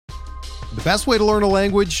The best way to learn a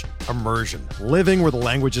language? Immersion. Living where the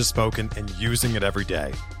language is spoken and using it every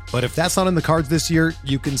day. But if that's not in the cards this year,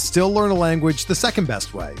 you can still learn a language the second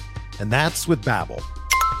best way, and that's with Babbel.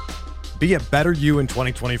 Be a better you in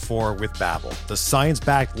 2024 with Babbel, the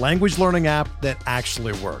science-backed language learning app that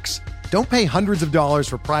actually works. Don't pay hundreds of dollars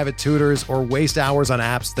for private tutors or waste hours on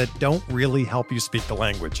apps that don't really help you speak the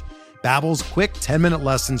language. Babbel's quick 10-minute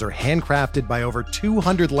lessons are handcrafted by over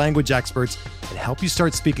 200 language experts and help you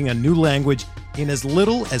start speaking a new language in as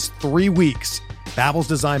little as 3 weeks. Babbel's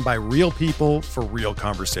designed by real people for real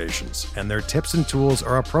conversations, and their tips and tools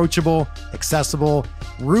are approachable, accessible,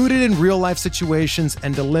 rooted in real-life situations,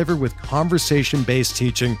 and delivered with conversation-based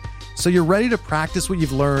teaching, so you're ready to practice what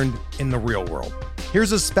you've learned in the real world.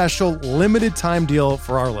 Here's a special limited-time deal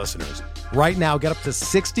for our listeners. Right now, get up to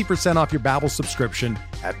 60% off your Babbel subscription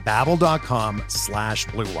at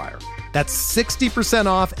babbel.com/Blue Wire. That's 60%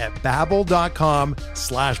 off at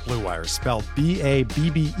babbel.com/Blue Wire, spelled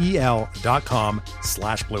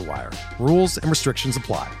BABBEL.com/Blue Wire. Rules and restrictions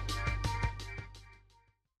apply.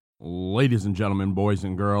 Ladies and gentlemen, boys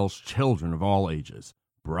and girls, children of all ages,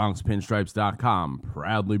 BronxPinstripes.com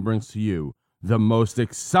proudly brings to you the most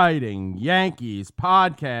exciting Yankees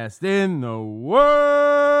podcast in the world.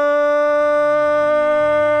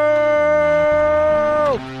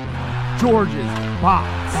 George's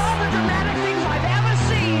Box. All the dramatic things I've ever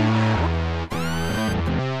seen.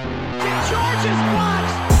 George's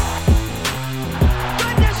Box.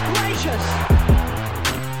 Goodness gracious.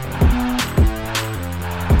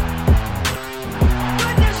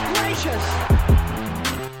 Goodness gracious.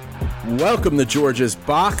 Welcome to George's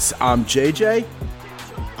Box. I'm JJ.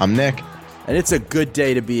 I'm Nick. And it's a good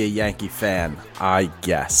day to be a Yankee fan, I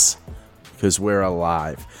guess, because we're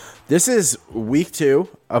alive. This is week 2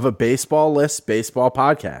 of a baseball list baseball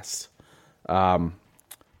podcast.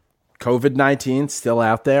 COVID-19 still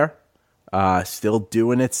out there, still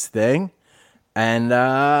doing its thing, and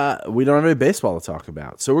we don't have any baseball to talk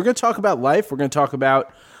about. So we're going to talk about life. We're going to talk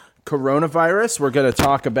about coronavirus. We're going to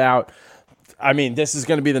talk about, this is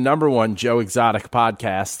going to be the number one Joe Exotic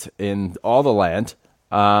podcast in all the land.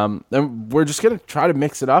 And we're just going to try to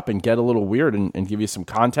mix it up and get a little weird and give you some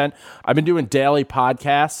content. I've been doing daily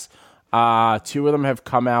podcasts. 2 of them have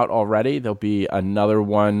come out already. There'll be another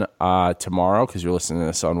one tomorrow because you're listening to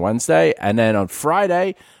this on Wednesday. And then on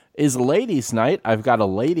Friday is ladies' night. I've got a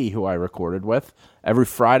lady who I recorded with. Every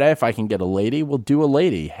Friday, if I can get a lady, we'll do a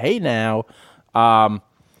lady. Hey now.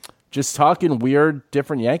 Just talking weird,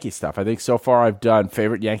 different Yankee stuff. I think so far I've done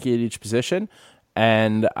favorite Yankee at each position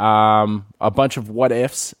and a bunch of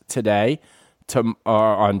what-ifs today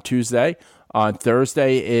on Tuesday. On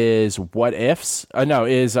Thursday is what ifs.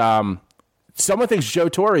 Someone thinks Joe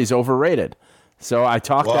Torre is overrated. So I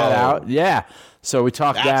talked that out. Yeah. So we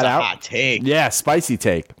talked that out. That's a hot take. Yeah, spicy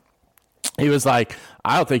take. He was like,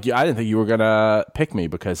 I didn't think you were gonna pick me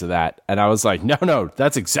because of that. And I was like, no,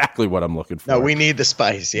 that's exactly what I'm looking for. No, we need the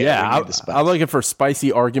spice. Yeah, we need the spice. I'm looking for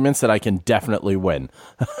spicy arguments that I can definitely win.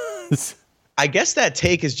 I guess that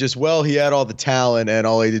take is just, he had all the talent and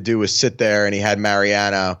all he had to do was sit there and he had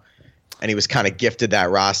Mariano. And he was kind of gifted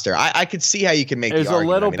that roster. I could see how you can make the argument. There's a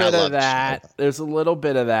little bit of that. There's a little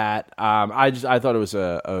bit of that. I thought it was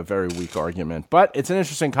a very weak argument, but it's an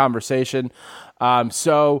interesting conversation.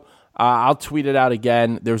 So I'll tweet it out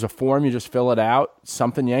again. There's a form. You just fill it out.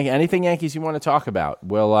 Anything Yankees you want to talk about.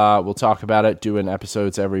 We'll talk about it. Doing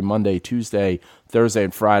episodes every Monday, Tuesday, Thursday,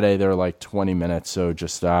 and Friday. They're like 20 minutes. So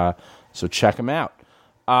just so check them out.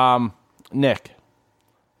 Nick,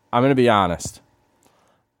 I'm going to be honest.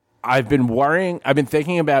 I've been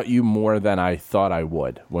thinking about you more than I thought I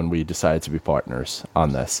would when we decided to be partners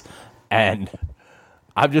on this. And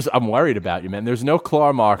I'm worried about you, man. There's no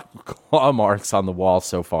claw marks on the wall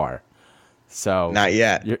so far. So not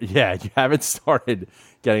yet. You haven't started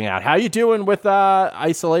getting out. How you doing with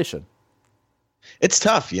isolation? It's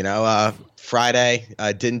tough, Friday,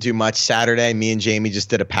 didn't do much. Saturday, me and Jamie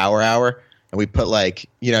just did a power hour. And we put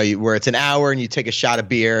where it's an hour and you take a shot of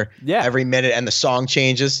beer every minute and the song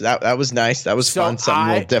changes. That was nice. That was fun. Something a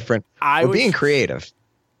little different. We're being creative.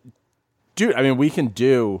 Dude, we can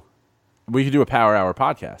do a power hour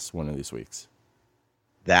podcast one of these weeks.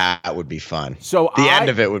 That would be fun. So the end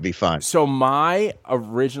of it would be fun. So I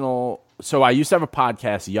used to have a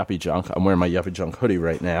podcast, Yuppie Junk. I'm wearing my Yuppie Junk hoodie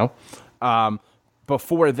right now.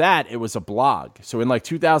 Before that, it was a blog. So in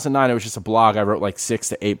 2009, it was just a blog. I wrote 6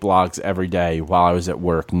 to 8 blogs every day while I was at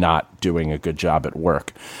work, not doing a good job at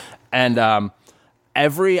work. And I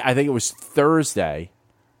think it was Thursday,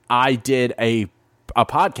 I did a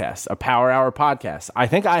podcast, a power hour podcast. I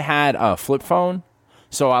think I had a flip phone.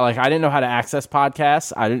 So I didn't know how to access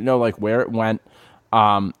podcasts. I didn't know where it went.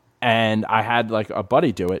 and I had like a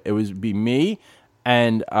buddy do it. It would be me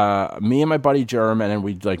and my buddy Jerem, and then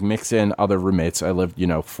we'd like mix in other roommates. I lived,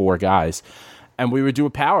 4 guys. And we would do a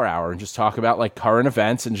power hour and just talk about like current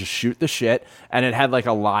events and just shoot the shit. And it had like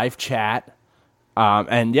a live chat.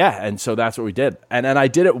 And so that's what we did. And then I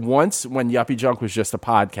did it once when Yuppie Junk was just a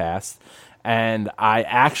podcast. And I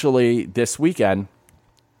actually, this weekend,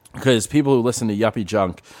 because people who listen to Yuppie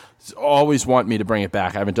Junk always want me to bring it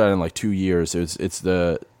back. I haven't done it in like 2 years. It's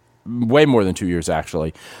the way more than 2 years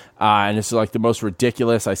actually. And it's like the most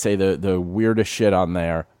ridiculous, I say the weirdest shit on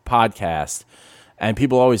there podcast. And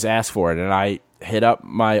people always ask for it. And I hit up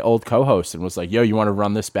my old co-host and was like, yo, you want to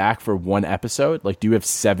run this back for one episode? Like, do you have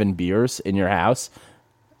 7 beers in your house?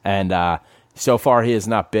 And so far he has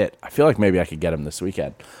not bit. I feel like maybe I could get him this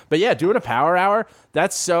weekend. But yeah, doing a power hour,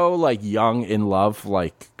 that's so like young in love,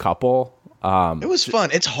 like couple. It was fun.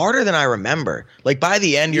 It's harder than I remember. Like by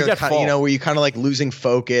the end, you're where you kind of like losing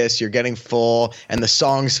focus, you're getting full, and the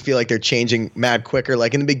songs feel like they're changing mad quicker.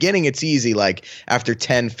 Like in the beginning, it's easy. Like after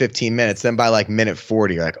 10, 15 minutes, then by like minute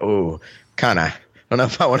 40, you're like, oh, kind of. I don't know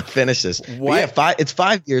if I want to finish this. But yeah, it's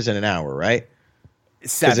 5 beers in an hour, right?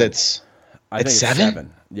 7. I think it's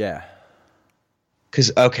 7. Yeah.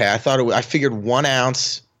 Because I figured 1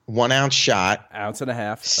 ounce. 1 ounce shot, ounce and a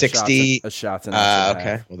half, 60 a shot's an ounce and a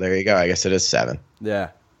half. Okay, well there you go. I guess it is 7. Yeah,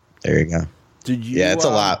 there you go. Yeah, it's a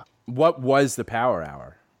lot. What was the power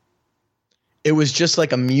hour? It was just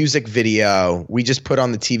like a music video. We just put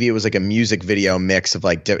on the TV. It was like a music video mix of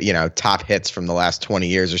like top hits from the last 20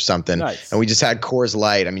 years or something. Nice. And we just had Coors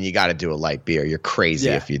Light. I mean, you got to do a light beer. You're crazy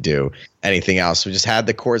if you do anything else. We just had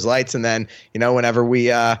the Coors Lights, and then whenever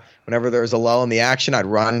there was a lull in the action, I'd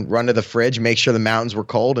run to the fridge, make sure the mountains were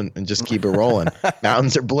cold, and just keep it rolling.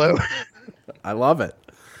 Mountains are blue. I love it.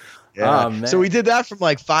 Yeah. Oh, man. So we did that from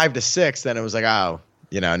like 5 to 6. Then it was like,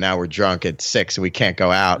 now we're drunk at 6 and we can't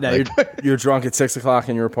go out. Now you're drunk at 6 o'clock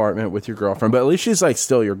in your apartment with your girlfriend, but at least she's like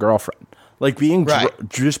still your girlfriend. Like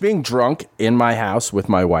just being drunk in my house with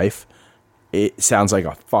my wife, it sounds like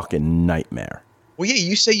a fucking nightmare. Well, yeah,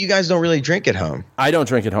 you say you guys don't really drink at home. I don't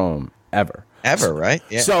drink at home ever. Ever, right?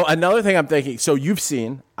 Yeah. So another thing I'm thinking, so you've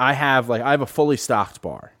seen, I have a fully stocked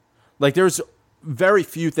bar. Like there's very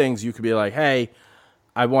few things you could be like, hey,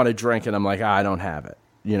 I want to drink, and I'm like, I don't have it.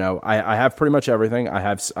 I have pretty much everything.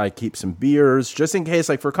 I keep some beers just in case,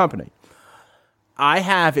 like for company. I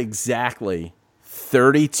have exactly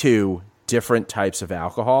 32 different types of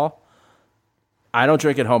alcohol. I don't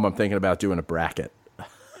drink at home. I'm thinking about doing a bracket.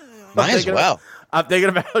 Might as well. I'm thinking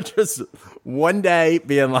about just one day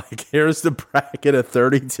being like, here's the bracket of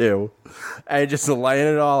 32, and just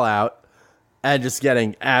laying it all out and just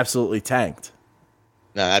getting absolutely tanked.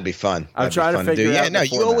 No, that'd be fun. I'm trying to figure it out. Yeah, no,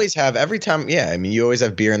 you always have every time. Yeah, I mean, you always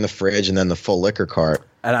have beer in the fridge and then the full liquor cart.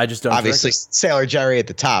 And I just don't. Obviously, Sailor Jerry at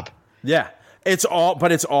the top. Yeah, it's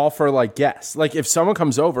all for like guests. Like if someone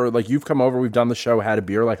comes over, like you've come over, we've done the show, had a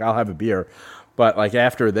beer. Like I'll have a beer, but like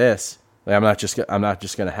after this, like I'm not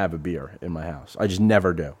just gonna have a beer in my house. I just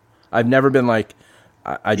never do. I've never been like,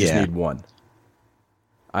 I just need one.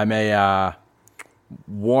 I'm a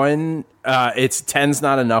one. It's 10's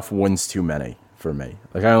not enough. 1's too many for me.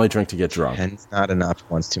 Like I only drink to get drunk. 10's not enough.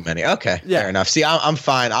 1's too many. Okay, fair enough. See, I'm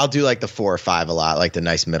fine. I'll do like the 4 or 5 a lot, like the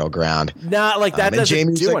nice middle ground. Not like that. Doesn't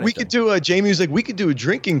Jamie's do like, anything. we could do a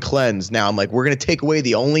drinking cleanse. Now I'm like, we're gonna take away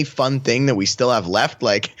the only fun thing that we still have left.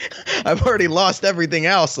 Like, I've already lost everything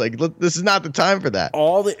else. Like, this is not the time for that.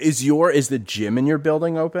 Is the gym in your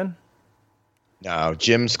building open? No,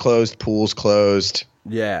 gym's closed, pool's closed.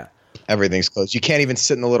 Yeah, everything's closed. You can't even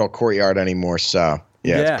sit in the little courtyard anymore. So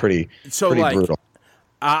it's pretty brutal.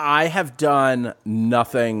 I have done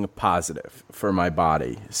nothing positive for my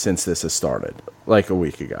body since this has started, like a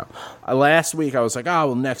week ago. Last week, I was like,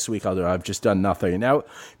 next week I'll do it. I've just done nothing. And now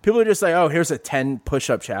people are just like, here's a 10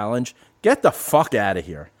 push-up challenge. Get the fuck out of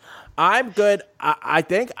here. I'm good. I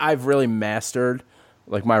think I've really mastered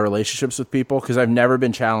like my relationships with people because I've never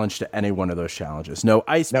been challenged to any one of those challenges. No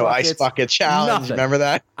ice bucket challenge. Nothing. Remember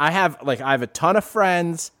that? I have a ton of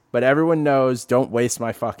friends, but everyone knows don't waste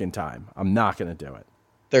my fucking time. I'm not going to do it.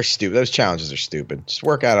 They're stupid. Those challenges are stupid. Just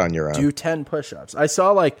work out on your own. Do 10 push-ups. I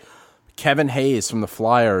saw like Kevin Hayes from the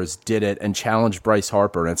Flyers did it and challenged Bryce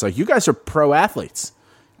Harper. And it's like, you guys are pro athletes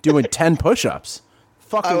doing 10 push-ups.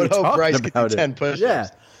 Fuck I would hope Bryce could do 10 push-ups. Yeah.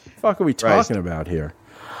 Fuck are we talking about here?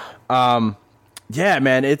 Yeah,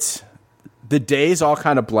 man, it's the days all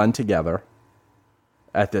kind of blend together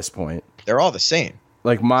at this point. They're all the same.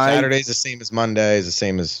 Like Saturday's the same as Monday, is the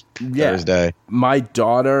same as Thursday. My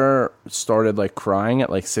daughter started like crying at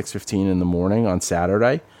like 6:15 in the morning on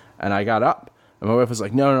Saturday, and I got up. And my wife was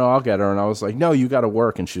like, no, I'll get her. And I was like, no, you got to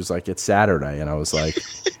work. And she was like, it's Saturday. And I was like,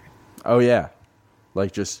 Oh yeah,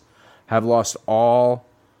 like just have lost all.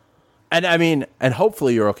 And I mean, and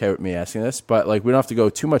hopefully you're okay with me asking this, but like we don't have to go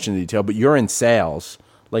too much into detail. But you're in sales.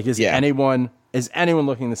 Like, is anyone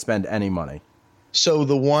looking to spend any money? So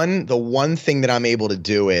the one thing that I'm able to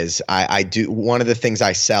do is I do one of the things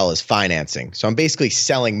I sell is financing. So I'm basically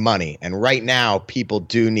selling money, and right now people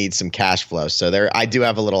do need some cash flow. So I do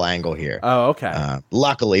have a little angle here. Oh, okay.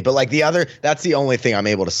 Luckily, but like that's the only thing I'm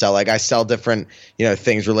able to sell. Like I sell different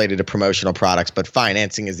things related to promotional products, but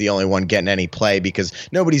financing is the only one getting any play because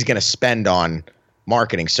nobody's going to spend on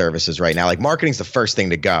marketing services right now. Like marketing's the first thing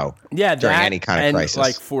to go. Yeah, during any kind of crisis.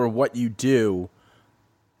 Like for what you do.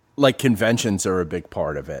 Like conventions are a big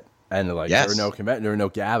part of it, and like there are no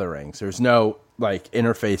gatherings. There's no like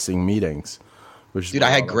interfacing meetings. Dude,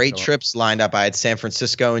 I had great trips lined up. I had San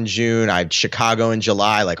Francisco in June. I had Chicago in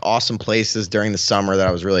July. Like awesome places during the summer that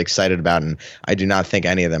I was really excited about, and I do not think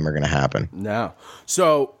any of them are going to happen. No.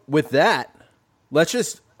 So with that, let's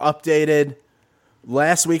just updated.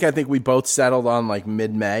 Last week, I think we both settled on like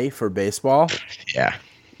mid-May for baseball. Yeah.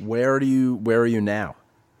 Where are you now?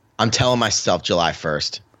 I'm telling myself July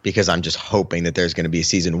 1st. Because I'm just hoping that there's going to be a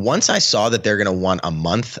season. Once I saw that they're going to want a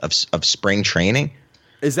month of spring training.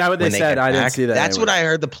 Is that what they said? I didn't see that. That's what I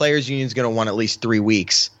heard. The Players Union is going to want at least 3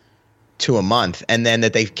 weeks to a month. And then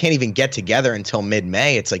that they can't even get together until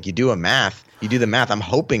mid-May. It's like you do the math. I'm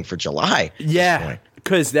hoping for July. Yeah,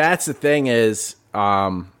 because that's the thing is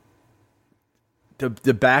the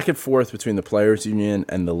back and forth between the Players Union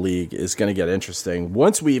and the league is going to get interesting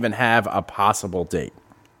once we even have a possible date.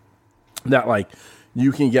 That like –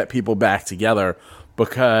 you can get people back together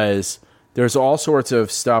because there's all sorts of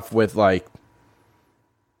stuff with like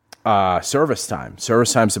service time.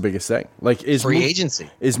 Service time's the biggest thing. Like free agency.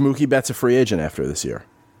 Is Mookie Betts a free agent after this year?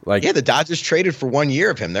 Like the Dodgers traded for 1 year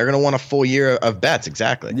of him. They're going to want a full year of Betts.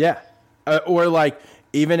 Exactly. Yeah. Or like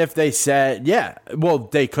even if they said,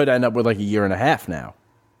 they could end up with like a year and a half now.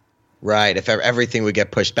 Right. If everything would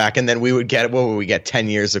get pushed back and then we would get, 10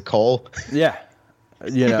 years of Cole? Yeah.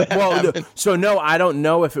 Well, so no, I don't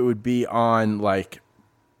know if it would be on like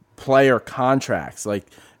player contracts. Like,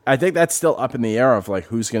 I think that's still up in the air of like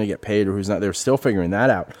who's going to get paid or who's not. They're still figuring that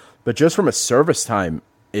out. But just from a service time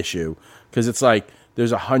issue, because it's like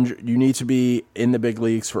there's 100. You need to be in the big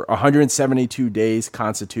leagues for 172 days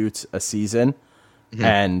constitutes a season,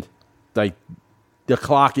 and like the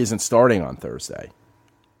clock isn't starting on Thursday.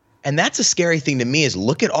 And that's a scary thing to me is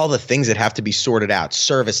look at all the things that have to be sorted out.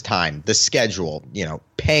 Service time, the schedule,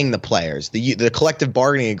 paying the players, the collective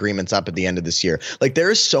bargaining agreements up at the end of this year. Like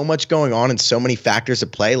there is so much going on and so many factors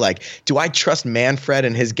at play. Like, do I trust Manfred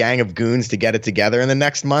and his gang of goons to get it together in the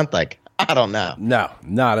next month? Like, I don't know. No,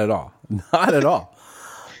 not at all. Not at all.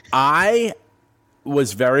 I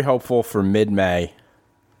was very hopeful for mid-May.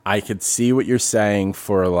 I could see what you're saying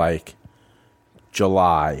for like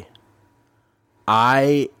July.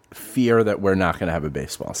 I fear that we're not going to have a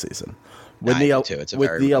baseball season with the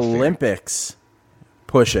Olympics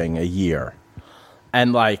pushing a year,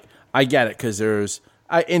 and like I get it because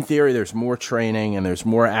in theory there's more training and there's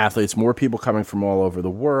more athletes, more people coming from all over the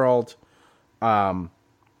world, and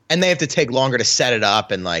they have to take longer to set it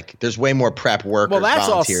up, and like there's way more prep workers,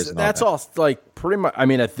 volunteers. That's all like pretty much. I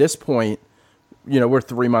mean, at this point, we're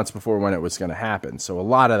 3 months before when it was going to happen, so a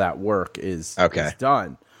lot of that work is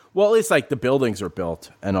done. Well, at least like the buildings are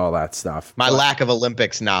built and all that stuff. My lack of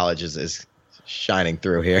Olympics knowledge is shining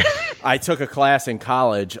through here. I took a class in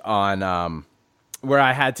college on where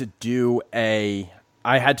I had to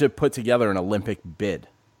put together an Olympic bid.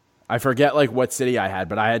 I forget like what city I had,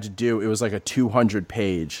 but I had to do, it was like a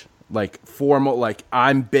 200-page like formal, like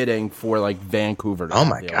I'm bidding for like Vancouver. Oh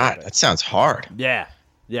my God, that sounds hard. Yeah.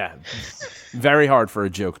 Very hard for a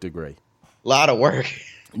joke degree. A lot of work.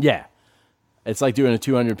 Yeah. It's like doing a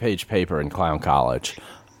 200-page paper in clown college.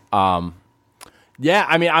 Yeah,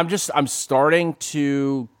 I mean, I'm starting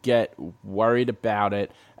to get worried about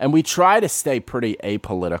it. And we try to stay pretty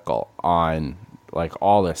apolitical on like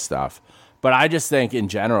all this stuff. But I just think in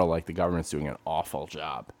general, like the government's doing an awful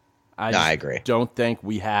job. I agree. Don't think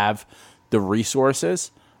we have the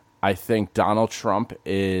resources. I think Donald Trump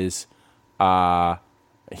is,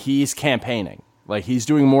 he's campaigning. Like he's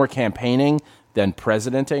doing more campaigning than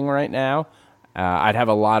presidenting right now. I'd have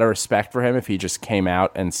a lot of respect for him if he just came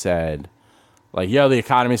out and said, like, the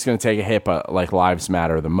economy's going to take a hit, but, like, lives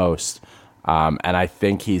matter the most. And I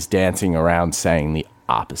think he's dancing around saying the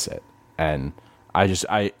opposite. And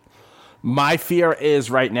my fear is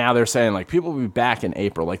right now they're saying, like, people will be back in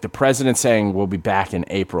April. Like, the president's saying we'll be back in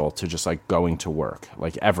April to just, like, going to work.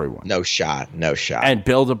 Like, everyone. No shot. And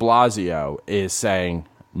Bill de Blasio is saying,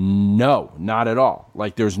 No, not at all.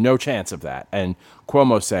 Like, there's no chance of that. And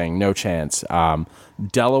Cuomo's saying no chance.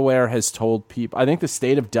 Delaware has told people, I think the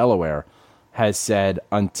state of Delaware has said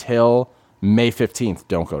until May 15th,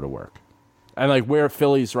 don't go to work. And, like,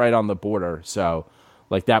 Philly's right on the border, so,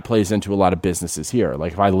 like, that plays into a lot of businesses here.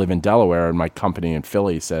 Like, if I live in Delaware and my company in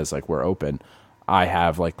Philly says, like, we're open, I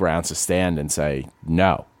have, like, grounds to stand and say,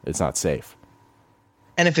 no, it's not safe.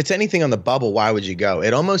 And if it's anything on the bubble, why would you go?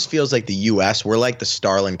 It almost feels like the U.S., we're like the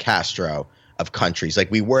Starlin Castro of countries.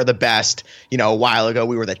 Like, we were the best, a while ago.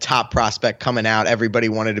 We were the top prospect coming out. Everybody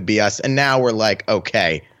wanted to be us. And now we're like,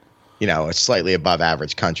 okay, a slightly above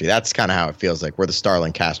average country. That's kind of how it feels like. We're the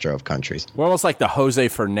Starlin Castro of countries. We're almost like the Jose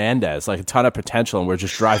Fernandez, like a ton of potential, and we're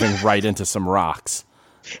just driving right into some rocks.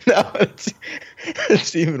 No,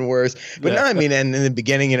 it's even worse. But no, I mean, and in the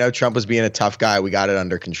beginning, Trump was being a tough guy. We got it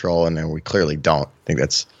under control, and then we clearly don't. I think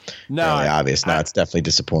that's really obvious. No, it's definitely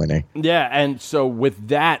disappointing. Yeah, and so with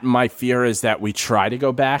that, my fear is that we try to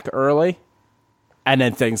go back early, and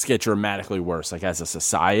then things get dramatically worse, like as a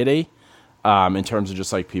society, in terms of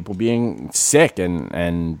just like people being sick and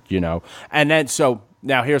and then so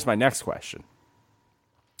now here's my next question: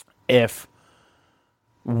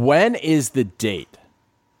 when is the date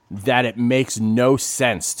that it makes no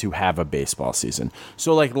sense to have a baseball season?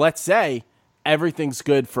 So, like, let's say everything's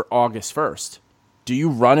good for August 1st. Do you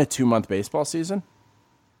run a 2-month baseball season?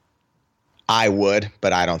 I would,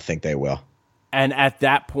 but I don't think they will. And at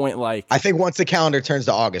that point, like, I think once the calendar turns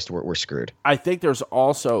to August, we're screwed. I think there's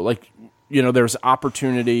also, like, there's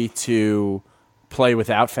opportunity to play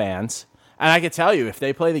without fans. And I can tell you, if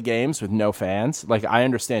they play the games with no fans, like, I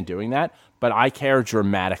understand doing that, but I care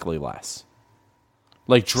dramatically less.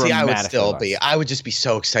 Like, dramatically. I would just be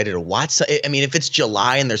so excited to watch. I mean, if it's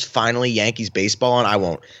July and there's finally Yankees baseball on, I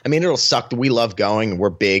won't. I mean, it'll suck. We love going. We're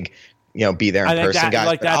big, be there in person, guys.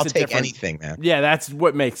 Like, I'll take anything, man. Yeah, that's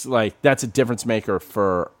what makes, like, that's a difference maker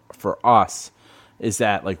for us, is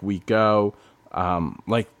that, like, we go,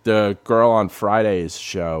 like, the girl on Friday's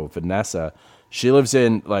show, Vanessa, she lives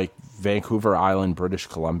in, like, Vancouver Island, British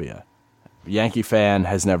Columbia. Yankee fan,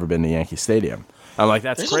 has never been to Yankee Stadium. I'm like,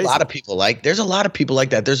 that's crazy. There's a lot of people like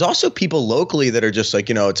that. There's also people locally that are just like,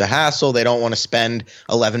 it's a hassle. They don't want to spend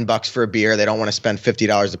 $11 for a beer. They don't want to spend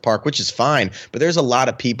 $50 to park, which is fine. But there's a lot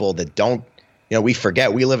of people that don't, we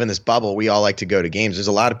forget we live in this bubble. We all like to go to games. There's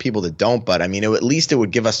a lot of people that don't, but I mean, at least it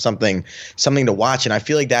would give us something to watch. And I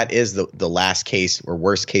feel like that is the last case or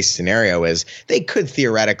worst case scenario is they could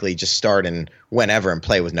theoretically just start in whenever and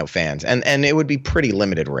play with no fans. And it would be pretty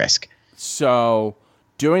limited risk. So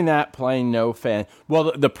doing that, playing no fan.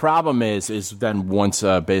 Well, the problem is then once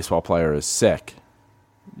a baseball player is sick,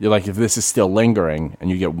 you're like, if this is still lingering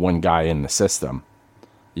and you get one guy in the system,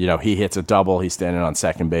 he hits a double, he's standing on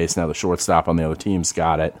second base. Now the shortstop on the other team's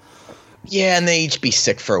got it. Yeah, and they each be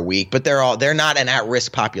sick for a week, but they're not an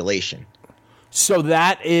at-risk population. So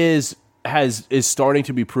that is starting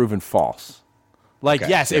to be proven false. Like,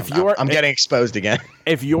 okay, yes, so I'm getting exposed again.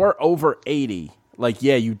 If you're over 80, like,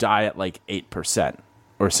 yeah, you die at like 8%.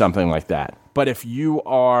 Or something like that. But if you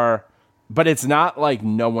are, but it's not like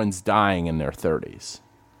no one's dying in their 30s.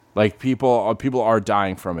 Like, people are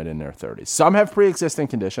dying from it in their 30s. Some have pre-existing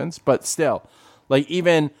conditions, but still, like,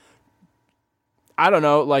 even, I don't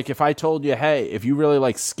know, like, if I told you, hey, if you really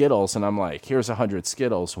like Skittles, and I'm like, here's 100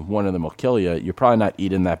 Skittles, one of them will kill you, you're probably not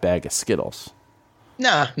eating that bag of Skittles.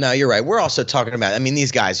 No, you're right. We're also talking about, I mean,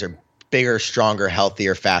 these guys are bigger, stronger,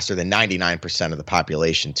 healthier, faster than 99% of the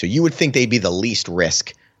population too. You would think they'd be the least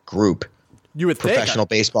risk group. You would think professional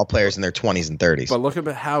baseball players in their 20s and 30s. But look at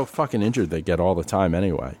how fucking injured they get all the time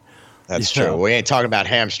anyway. That's true. We ain't talking about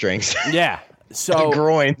hamstrings. Yeah. So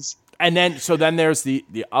groins. And then there's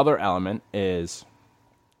the other element is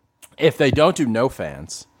if they don't do no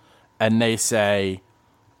fans and they say,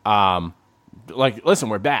 like, listen,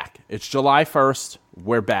 we're back. It's July 1st.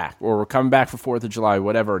 We're back. Or we're coming back for 4th of July,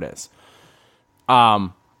 whatever it is.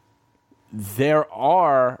 There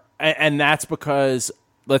are, and that's because,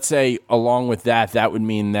 let's say, along with that would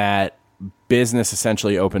mean that business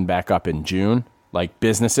essentially opened back up in June. Like,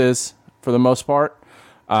 businesses, for the most part,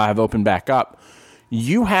 have opened back up.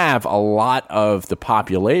 You have a lot of the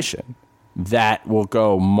population that will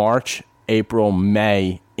go March, April,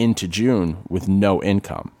 May into June with no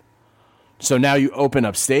income. So now you open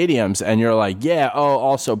up stadiums and you're like, yeah, oh,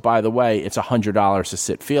 also, by the way, it's $100 to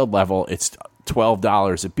sit field level. It's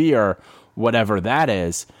 $12 a beer, whatever that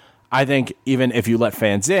is. I think even if you let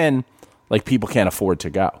fans in, like, people can't afford to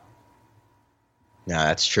go. No,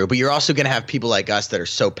 that's true. But you're also going to have people like us that are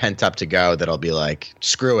so pent up to go that'll be like,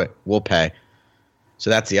 screw it, we'll pay. So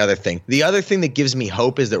that's the other thing. The other thing that gives me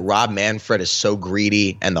hope is that Rob Manfred is so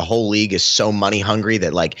greedy and the whole league is so money hungry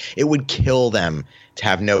that like it would kill them to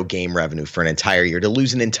have no game revenue for an entire year, to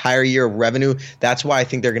lose an entire year of revenue. That's why I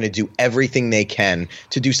think they're going to do everything they can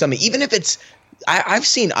to do something, even if it's I've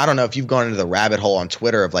seen, I don't know if you've gone into the rabbit hole on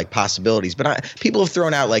Twitter of like possibilities, but people have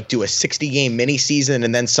thrown out like do a 60-game mini season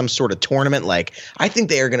and then some sort of tournament. Like I think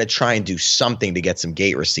they are going to try and do something to get some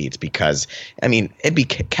gate receipts because, I mean, it'd be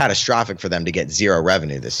catastrophic for them to get zero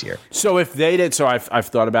revenue this year. So if they did, so I've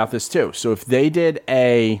thought about this too. So if they did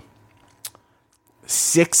a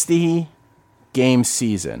 60-game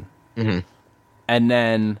season and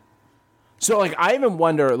then, so like I even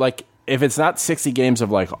wonder like, if it's not 60 games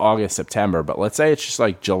of like August, September, but let's say it's just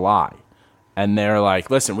like July, and they're like,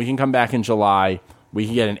 listen, we can come back in July, we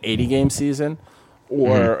can get an 80-game season,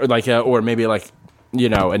 or like, or maybe like, you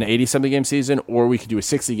know, an 80-something game season, or we could do a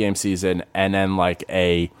 60-game season, and then like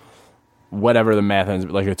a, whatever the math is,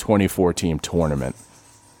 like a 24-team tournament,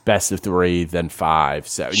 best of 3, then 5,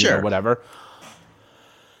 7, you know, whatever.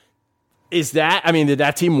 Is that, I mean, did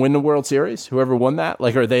that team win the World Series? Whoever won that?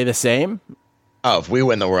 Like, are they the same? Oh, if we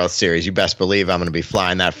win the World Series, you best believe I'm going to be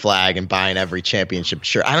flying that flag and buying every championship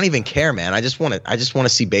shirt. I don't even care, man. I just want to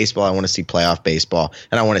see baseball. I want to see playoff baseball,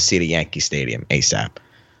 and I want to see it at Yankee Stadium ASAP.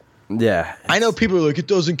 Yeah. I know people are like, it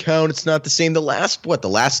doesn't count. It's not the same. The last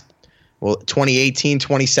 2018,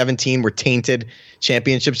 2017 were tainted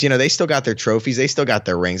championships. You know, they still got their trophies. They still got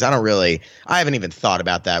their rings. I haven't even thought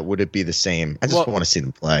about that. Would it be the same? I just want to see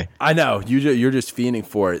them play. I know. You're just fiending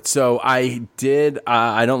for it. So I did,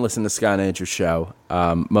 I don't listen to Scott and Andrew's show,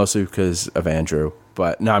 mostly because of Andrew.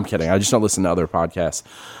 But no, I'm kidding. I just don't listen to other podcasts.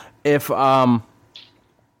 If I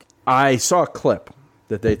saw a clip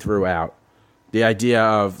that they threw out, the idea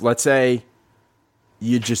of, let's say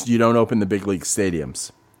you don't open the big league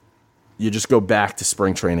stadiums. You just go back to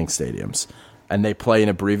spring training stadiums, and they play an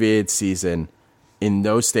abbreviated season in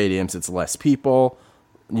those stadiums. It's less people,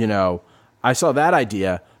 you know. I saw that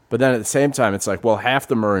idea, but then at the same time, it's like, well, half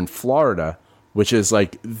them are in Florida, which is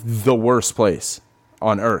like the worst place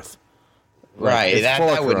on earth. Like, right.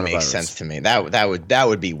 That wouldn't make sense to me. That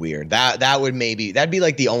would be weird. That'd be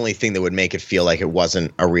like the only thing that would make it feel like it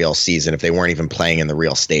wasn't a real season if they weren't even playing in the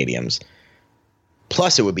real stadiums.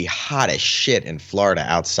 Plus, it would be hot as shit in Florida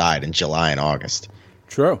outside in July and August.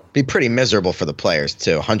 True. Be pretty miserable for the players,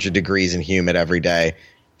 too. 100 degrees and humid every day.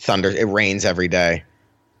 It rains every day.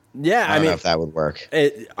 Yeah, I don't know if that would work.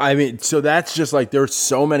 So that's just like there's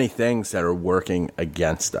so many things that are working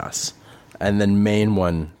against us. And then main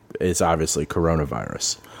one is obviously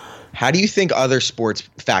coronavirus. How do you think other sports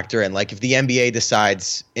factor in? Like if the NBA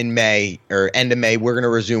decides in May or end of May, we're going to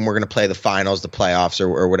resume, we're going to play the finals, the playoffs,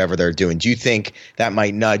 or whatever they're doing. Do you think that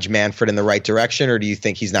might nudge Manfred in the right direction, or do you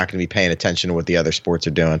think he's not going to be paying attention to what the other sports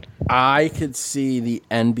are doing? I could see the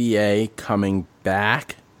NBA coming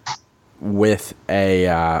back with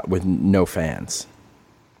with no fans.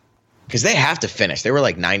 Because they have to finish. They were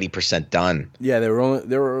like 90% done. Yeah, there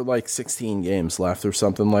were like 16 games left or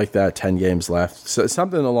something like that, 10 games left. So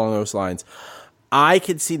something along those lines. I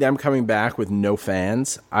could see them coming back with no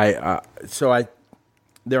fans. There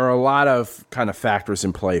are a lot of kind of factors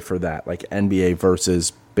in play for that, like NBA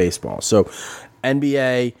versus baseball. So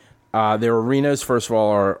NBA, their arenas, first of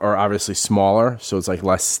all, are obviously smaller, so it's like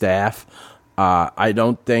less staff. I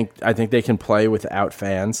think they can play without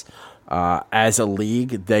fans. As a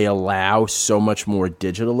league, they allow so much more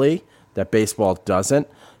digitally that baseball doesn't,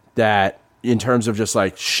 that in terms of just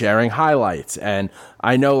like sharing highlights. And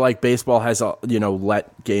I know like baseball has,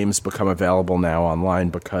 let games become available now online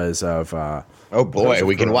because of, oh boy,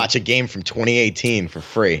 we can watch a game from 2018 for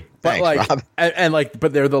free. Thanks, Rob.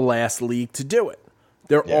 But they're the last league to do it.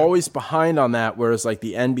 They're always behind on that. Whereas like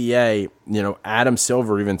the NBA, Adam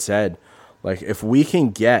Silver even said, like, if we can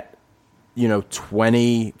get,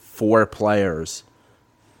 24 players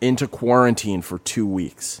into quarantine for 2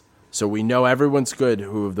 weeks. So we know everyone's good,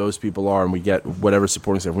 who those people are, and we get whatever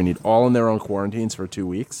supporting staff we need, all in their own quarantines for 2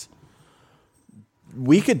 weeks.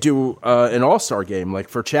 We could do an all-star game, like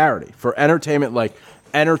for charity, for entertainment, like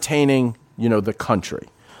entertaining, the country.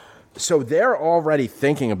 So they're already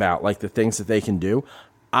thinking about like the things that they can do.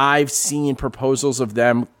 I've seen proposals of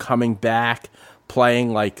them coming back,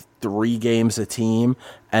 playing like 3 games a team,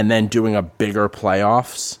 and then doing a bigger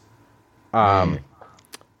playoffs.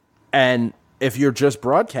 And if you're just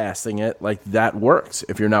broadcasting it, like that works.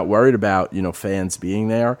 If you're not worried about, fans being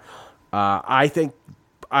there. I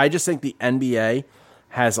just think the NBA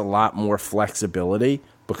has a lot more flexibility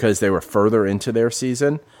because they were further into their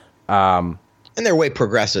season. And they're way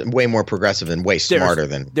more progressive and way smarter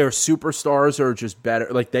than their superstars are just better.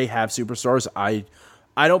 Like they have superstars.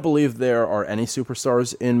 I don't believe there are any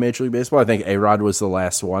superstars in Major League Baseball. I think A-Rod was the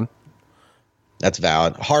last one. That's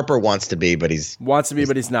valid. Harper wants to be, but he's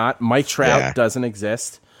not. Mike Trout doesn't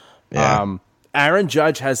exist. Yeah. Aaron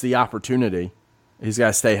Judge has the opportunity. He's got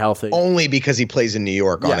to stay healthy. Only because he plays in New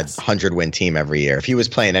York on a 100-win team every year. If he was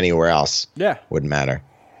playing anywhere else, wouldn't matter.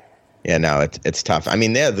 Yeah, no, it's tough. I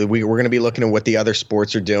mean, we're going to be looking at what the other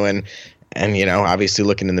sports are doing, and obviously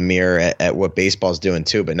looking in the mirror at what baseball's doing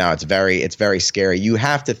too. But now it's very scary. You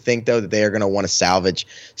have to think though that they are going to want to salvage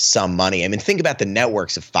some money. I mean, think about the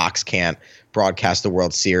networks if Fox can't broadcast the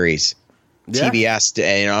World Series. TBS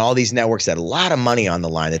and all these networks that a lot of money on the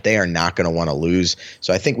line that they are not going to want to lose.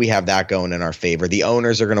 So I think we have that going in our favor. The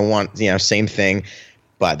owners are going to want, same thing,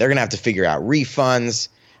 but they're going to have to figure out refunds.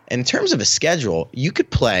 And in terms of a schedule, you could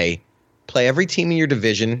play every team in your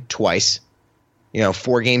division twice,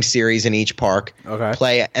 4-game series in each park. Okay.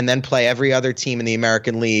 Play every other team in the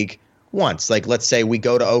American League once. Like, let's say we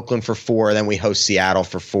go to Oakland for 4, then we host Seattle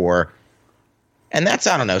for 4. And that's,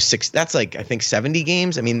 I don't know, 6. That's like, I think 70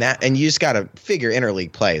 games. I mean, and you just got to figure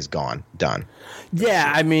interleague play is done.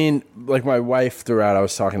 Yeah, I mean, like my wife threw out, I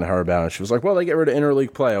was talking to her about it. She was like, well, they get rid of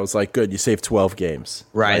interleague play. I was like, good, you save 12 games.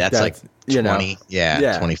 Right, that's like 20,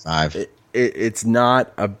 25. It's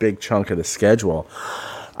not a big chunk of the schedule.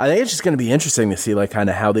 I think it's just going to be interesting to see like kind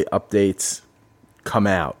of how the updates come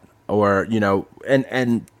out. Or,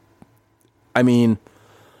 and I mean,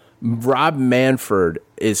 Rob Manfred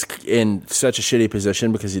is in such a shitty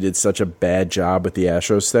position because he did such a bad job with the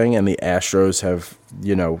Astros thing, and the Astros have,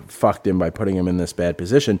 fucked him by putting him in this bad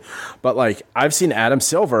position. But, like, I've seen Adam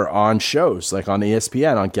Silver on shows, like on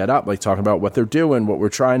ESPN, on Get Up, like talking about what they're doing, what we're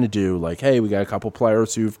trying to do. Like, hey, we got a couple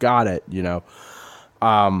players who've got it,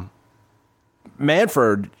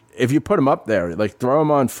 Manfred, if you put him up there, like throw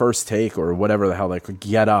him on First Take or whatever the hell they could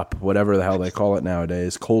Get Up, whatever the hell they call it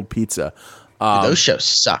nowadays, Cold Pizza. Those shows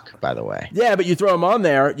suck, by the way. Yeah, but you throw him on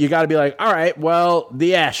there, you got to be like, all right, well,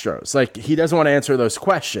 the Astros. Like, he doesn't want to answer those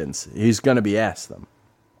questions. He's going to be asked them.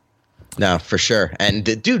 No, for sure. And,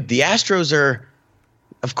 dude, the Astros are,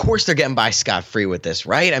 of course, they're getting by scot-free with this,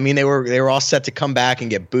 right? I mean, they were all set to come back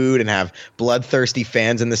and get booed and have bloodthirsty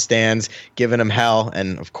fans in the stands giving them hell.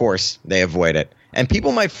 And, of course, they avoid it. And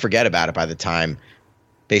people might forget about it by the time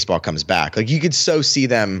baseball comes back. Like, you could so see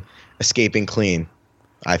them escaping clean,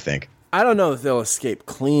 I think. I don't know if they'll escape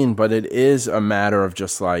clean, but it is a matter of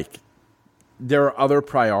just like there are other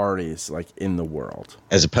priorities like in the world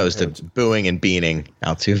as opposed to booing and beaning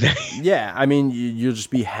Altuve. Yeah, I mean you'll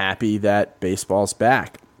just be happy that baseball's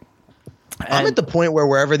back. I'm at the point where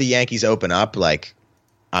wherever the Yankees open up, like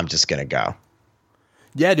I'm just gonna go.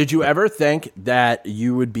 Yeah, did you ever think that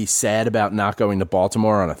you would be sad about not going to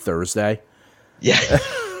Baltimore on a Thursday? Yeah.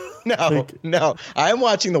 No. I am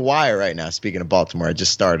watching The Wire right now. Speaking of Baltimore, I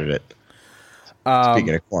just started it.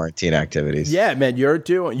 Speaking of quarantine activities. Yeah, man, you're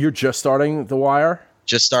just starting The Wire?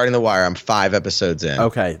 Just starting The Wire. I'm 5 episodes in.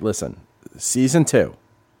 Okay, listen. Season 2.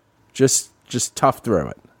 Just tough through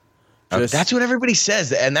it. That's what everybody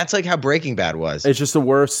says, and that's like how Breaking Bad was. It's just the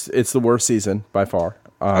worst. It's the worst season by far.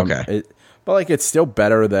 Okay. But like it's still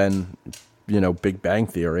better than, Big Bang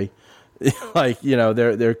Theory. Like,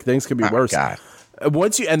 there things could be worse. God.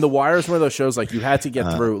 And The Wire is one of those shows like you had to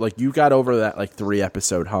get through, like you got over that like 3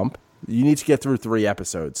 episode hump. You need to get through 3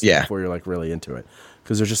 episodes before you're like really into it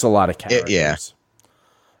because there's just a lot of characters.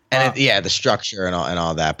 And the structure and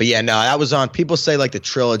all that. But yeah, no, that was on. People say like the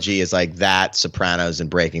trilogy is like that, Sopranos and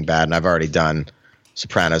Breaking Bad, and I've already done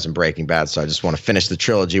Sopranos and Breaking Bad, so I just want to finish the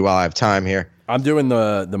trilogy while I have time here. I'm doing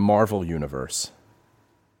the Marvel universe.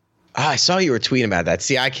 I saw you were tweeting about that.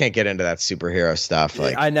 See, I can't get into that superhero stuff.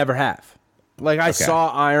 Like I never have. Like I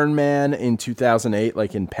saw Iron Man in 2008,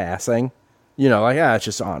 like in passing. It's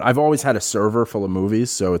just on. I've always had a server full of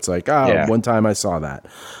movies, so it's like, one time I saw that.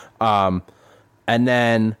 And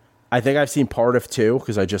then I think I've seen part of 2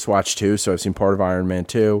 because I just watched 2, so I've seen part of Iron Man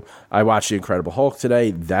 2. I watched The Incredible Hulk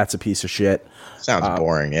today. That's a piece of shit. Sounds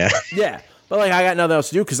boring, yeah. Yeah, but like I got nothing else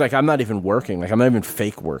to do because like I'm not even working. Like I'm not even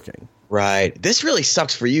fake working. Right. This really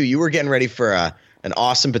sucks for you. You were getting ready for an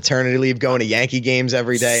awesome paternity leave, going to Yankee games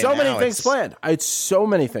every day. So many things planned. I had so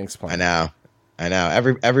many things planned. I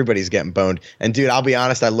know. Everybody's getting boned. And dude, I'll be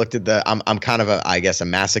honest. I looked at I'm kind of a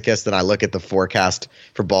masochist, and I look at the forecast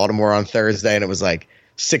for Baltimore on Thursday, and it was like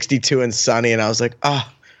 62 and sunny, and I was like,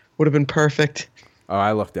 would have been perfect. Oh,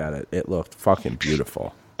 I looked at it. It looked fucking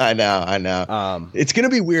beautiful. I know. It's gonna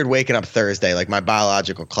be weird waking up Thursday. Like my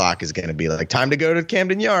biological clock is gonna be like time to go to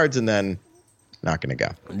Camden Yards, and then not gonna go.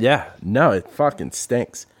 Yeah, no, it fucking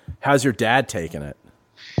stinks. How's your dad taking it?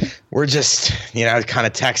 we're just, kind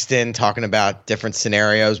of texting, talking about different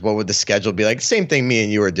scenarios. What would the schedule be like? Same thing me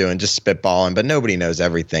and you are doing, just spitballing, but nobody knows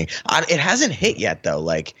everything. It hasn't hit yet, though.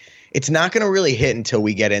 Like, it's not going to really hit until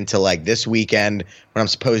we get into, like, this weekend when I'm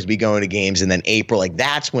supposed to be going to games, and then April. Like,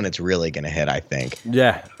 that's when it's really going to hit, I think.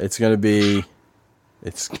 Yeah, it's going to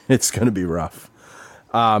be rough.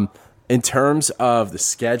 In terms of the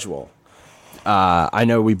schedule, I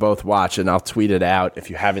know we both watch, and I'll tweet it out if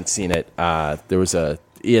you haven't seen it. There was a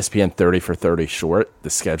ESPN 30 for 30 short,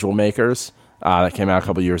 The Schedule Makers, that came out a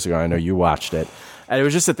couple years ago. I know you watched it. And it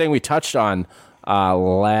was just a thing we touched on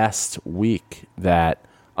last week, that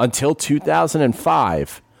until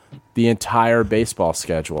 2005, the entire baseball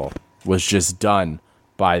schedule was just done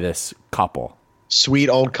by this couple. Sweet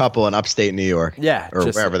old couple in upstate New York. Yeah. Or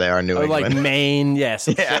wherever they are, New England. Like Maine,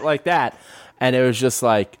 some shit like that. And it was just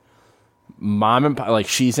like, mom and like,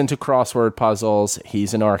 she's into crossword puzzles,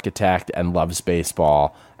 he's an architect and loves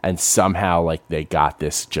baseball, and somehow like they got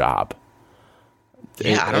this job.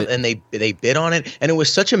 And they bid on it, and it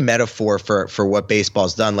was such a metaphor for what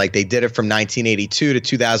baseball's done. Like, they did it from 1982 to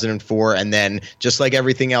 2004, and then just like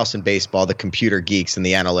everything else in baseball, the computer geeks and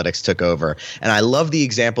the analytics took over. And I love the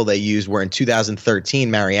example they used where in 2013,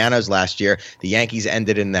 Mariano's last year, the Yankees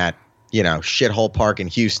ended in that shithole park in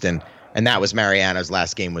Houston. And that was Mariano's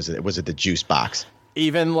last game, was at the Juice Box.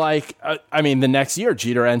 Even like, the next year,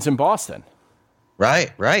 Jeter ends in Boston.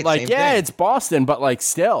 Right. Like, thing. It's Boston, but like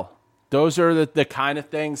still, those are the kind of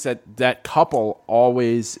things that couple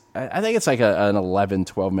always, I think it's like an 11,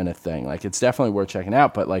 12-minute thing. Like, it's definitely worth checking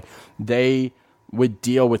out, but like they would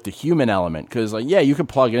deal with the human element. Because like, you could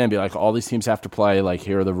plug it in and be like, all these teams have to play, like,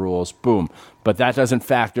 here are the rules, boom. But that doesn't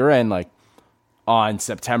factor in, like, on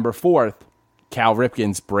September 4th, Cal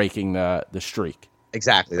Ripken's breaking the streak.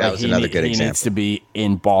 Exactly. That was another good example. He needs to be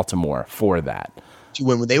in Baltimore for that.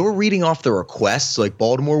 When they were reading off the requests, like,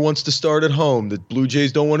 Baltimore wants to start at home, the Blue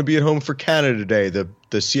Jays don't want to be at home for Canada today,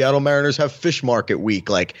 the Seattle Mariners have fish market week,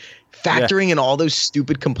 like, factoring in all those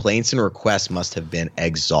stupid complaints and requests must have been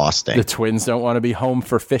exhausting. The Twins don't want to be home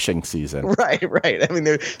for fishing season. Right. I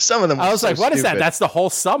mean, some of them. I was like, what stupid. is that? That's the whole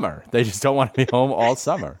summer. They just don't want to be home all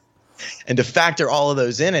summer. And to factor all of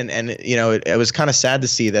those in, and it was kind of sad to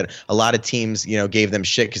see that a lot of teams, gave them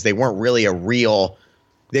shit because they weren't really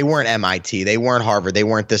they weren't MIT, they weren't Harvard, they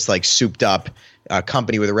weren't this like souped up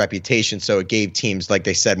company with a reputation. So it gave teams, like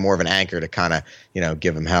they said, more of an anchor to kind of,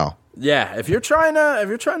 give them hell. Yeah, if you're trying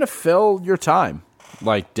to fill your time,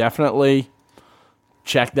 like, definitely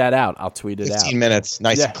check that out. I'll tweet it 15 out. minutes,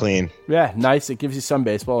 nice and clean. Yeah, nice. It gives you some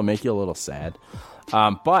baseball and make you a little sad.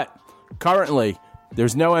 But currently,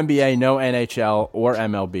 there's no NBA, no NHL, or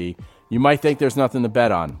MLB. You might think there's nothing to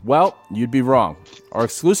bet on. Well, you'd be wrong. Our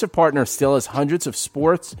exclusive partner still has hundreds of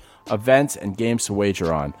sports, events, and games to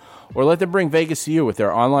wager on. Or let them bring Vegas to you with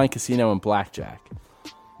their online casino and blackjack.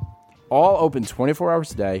 All open 24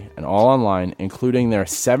 hours a day and all online, including their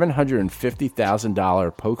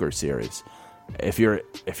 $750,000 poker series. If you're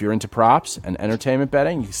into props and entertainment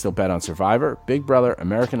betting, you can still bet on Survivor, Big Brother,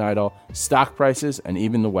 American Idol, stock prices, and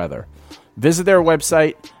even the weather. Visit their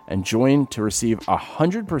website and join to receive a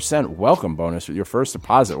 100% welcome bonus with your first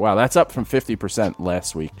deposit. Wow, that's up from 50%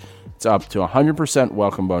 last week. It's up to 100%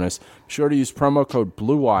 welcome bonus. Be sure to use promo code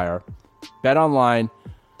BLUEWIRE. Bet online,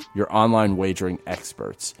 your online wagering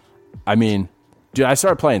experts. I mean, dude, I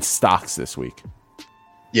started playing stocks this week.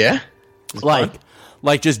 Yeah? Like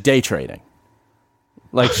just day trading.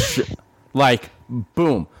 Like,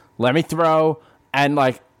 boom, let me throw, and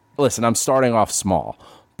like, listen, I'm starting off small.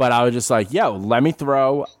 But I was just like, let me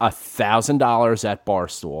throw $1,000 at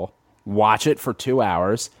Barstool, watch it for 2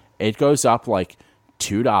 hours. It goes up like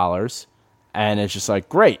 $2, and it's just like,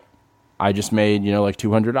 great. I just made, like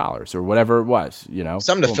 $200 or whatever it was,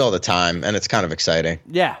 Something to fill the time, and it's kind of exciting.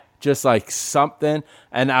 Yeah, just like something.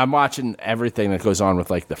 And I'm watching everything that goes on with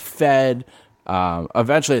like the Fed.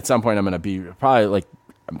 Eventually, at some point, I'm going to be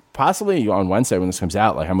possibly on Wednesday when this comes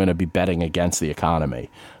out, like I'm going to be betting against the economy,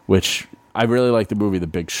 which I really like the movie The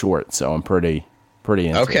Big Short, so I'm pretty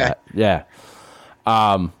into that. Yeah.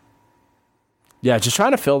 Just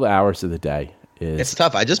trying to fill the hours of the day. It's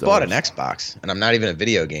tough. I just bought an Xbox, and I'm not even a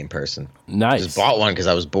video game person. Nice. I just bought one because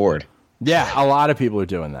I was bored. Yeah, a lot of people are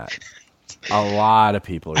doing that. A lot of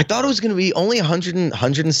people. I thought it was going to be only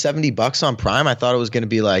 $170 on Prime. I thought it was going to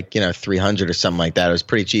be like, $300 or something like that. It was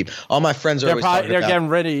pretty cheap. All my friends are they're getting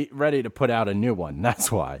ready to put out a new one.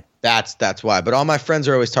 That's why. That's why. But all my friends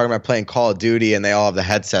are always talking about playing Call of Duty, and they all have the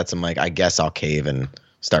headsets. I'm like, I guess I'll cave and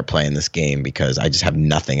start playing this game because I just have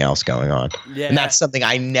nothing else going on. Yeah. And that's something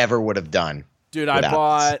I never would have done. Dude, I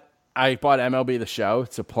bought MLB The Show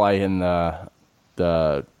to play in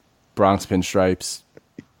the Bronx Pinstripes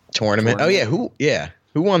tournament. Oh yeah,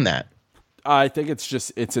 who won that? I think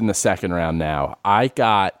it's in the second round now. I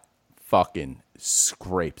got fucking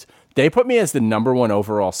scraped. They put me as the number 1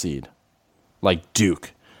 overall seed, like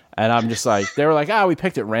Duke, and I'm just like, they were like, we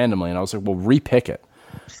picked it randomly, and I was like, well, repick it.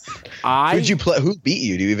 Who'd you play? Who beat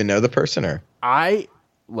you? Do you even know the person or?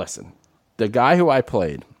 Listen, the guy who I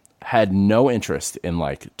played had no interest in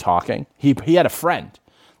like talking. He had a friend.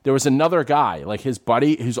 There was another guy, like his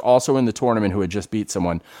buddy, who's also in the tournament who had just beat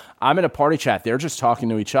someone. I'm in a party chat. They're just talking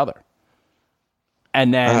to each other.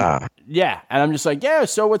 And then, and I'm just like, yeah,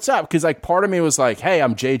 so what's up? Because like part of me was like, hey,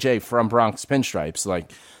 I'm JJ from Bronx Pinstripes.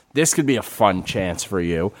 Like, this could be a fun chance for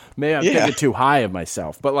you. Maybe I'm thinking too high of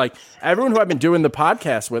myself. But like everyone who I've been doing the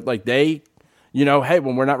podcast with, like they, hey,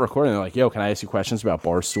 when we're not recording, they're like, yo, can I ask you questions about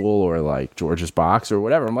Barstool or like George's Box or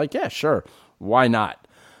whatever? I'm like, yeah, sure. Why not?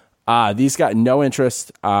 These got no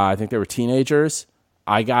interest. I think they were teenagers.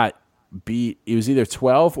 I got beat. It was either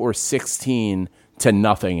 12 or 16 to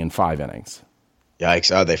nothing in 5 innings.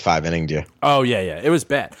 Yikes. Oh, they 5-inninged you. Oh, yeah. It was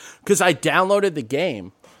bad. Because I downloaded the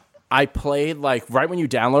game. I played, like, right when you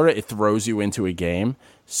download it, it throws you into a game.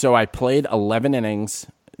 So I played 11 innings,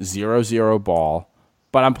 0-0 ball.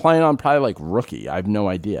 But I'm playing on probably, like, rookie. I have no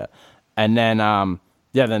idea. And then,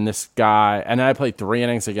 then this guy. And then I played 3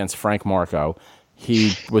 innings against Frank Marco.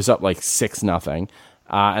 He was up, like, 6-0.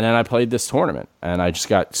 And then I played this tournament. And I just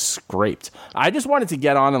got scraped. I just wanted to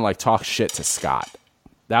get on and, like, talk shit to Scott.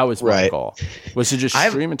 That was my goal, was to just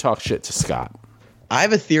stream and talk shit to Scott. I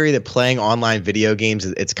have a theory that playing online video games,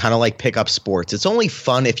 it's kind of like pickup sports. It's only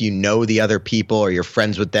fun if you know the other people or you're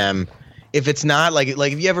friends with them. If it's not, like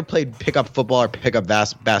if you ever played pickup football or pickup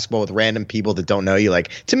basketball with random people that don't know you,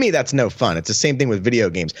 like, to me, that's no fun. It's the same thing with video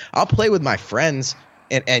games. I'll play with my friends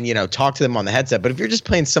and talk to them on the headset. But if you're just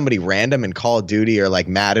playing somebody random in Call of Duty or like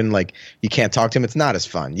Madden, like you can't talk to them, it's not as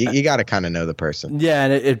fun. You got to kind of know the person. Yeah,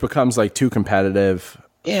 and it becomes like too competitive.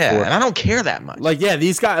 Yeah, and I don't care that much. Like, yeah,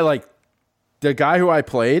 these guys, like, the guy who I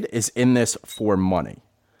played is in this for money.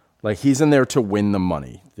 Like, he's in there to win the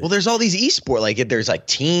money. Well, there's all these esports. Like, there's, like,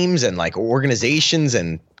 teams and, like, organizations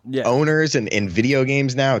and owners and in video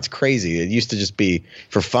games now. It's crazy. It used to just be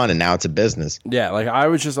for fun, and now it's a business. Yeah, like, I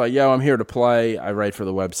was just like, yo, I'm here to play. I write for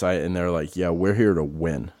the website, and they're like, yo, we're here to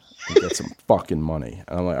win and get some fucking money.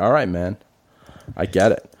 And I'm like, all right, man. I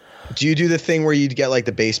get it. Do you do the thing where you get, like,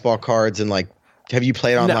 the baseball cards and, like, have you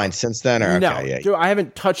played online since then? Or, no, dude, I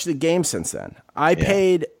haven't touched the game since then. I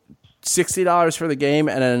paid $60 for the game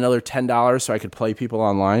and then another $10 so I could play people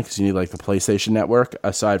online because you need like the PlayStation Network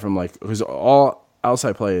aside from like because all else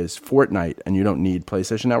I play is Fortnite and you don't need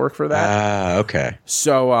PlayStation Network for that. Okay.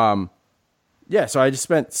 So so I just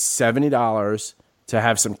spent $70 to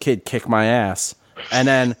have some kid kick my ass and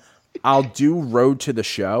then I'll do Road to the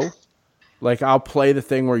Show. Like, I'll play the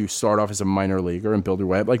thing where you start off as a minor leaguer and build your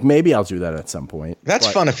way up. Like, maybe I'll do that at some point.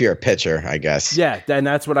 That's fun if you're a pitcher, I guess. Yeah, then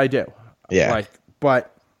that's what I do. Yeah. Like,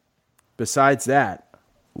 but besides that,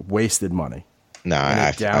 wasted money. No,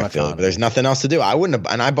 I feel it. But there's nothing else to do. I wouldn't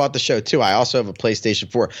have, and I bought the show too. I also have a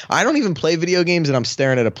PlayStation 4. I don't even play video games, and I'm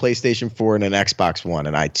staring at a PlayStation 4 and an Xbox One,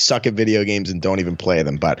 and I suck at video games and don't even play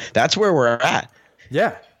them. But that's where we're at.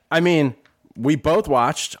 Yeah. I mean, we both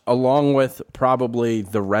watched, along with probably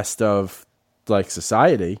the rest of like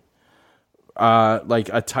society, like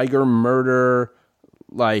a tiger murder,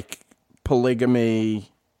 like polygamy,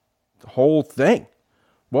 whole thing.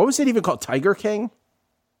 What was it even called? Tiger King?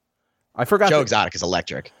 I forgot. Joe Exotic is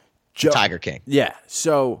electric. Tiger King. Yeah.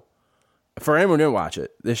 So for anyone who didn't watch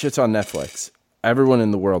it, this shit's on Netflix. Everyone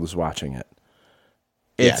in the world is watching it.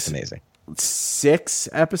 It's amazing. 6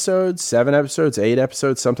 episodes, 7 episodes, 8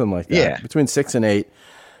 episodes, something like that. Yeah. Between 6 and 8.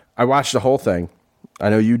 I watched the whole thing. I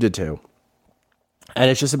know you did too. And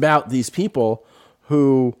it's just about these people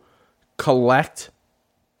who collect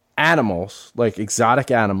animals, like exotic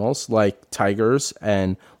animals, like tigers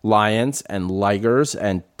and lions and ligers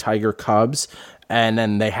and tiger cubs. And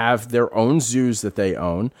then they have their own zoos that they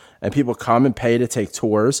own. And people come and pay to take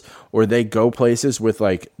tours, or they go places with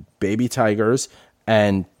like baby tigers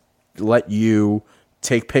and let you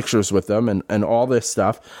take pictures with them and all this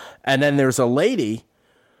stuff. And then there's a lady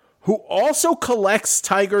who also collects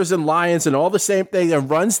tigers and lions and all the same thing and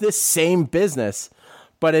runs this same business,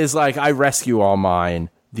 but is like, I rescue all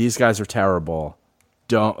mine. These guys are terrible.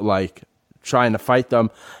 Don't like trying to fight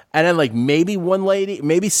them. And then like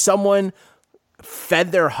maybe someone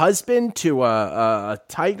fed their husband to a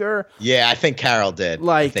tiger. Yeah, I think Carol did.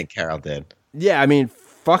 Yeah, I mean,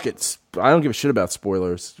 fuck it. I don't give a shit about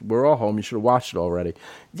spoilers. We're all home. You should have watched it already.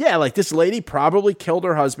 Yeah, like this lady probably killed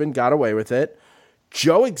her husband, got away with it.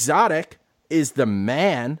 Joe Exotic is the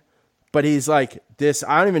man, but he's like this,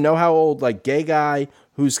 I don't even know how old, like gay guy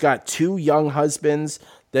who's got 2 young husbands.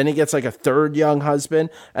 Then he gets like a 3rd young husband.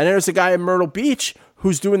 And there's a guy in Myrtle Beach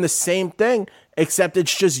who's doing the same thing, except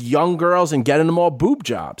it's just young girls and getting them all boob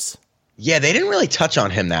jobs. Yeah, they didn't really touch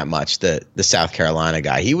on him that much, the South Carolina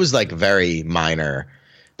guy. He was like very minor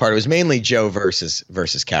part. It was mainly Joe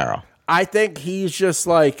versus Carol. I think he's just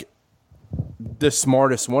like the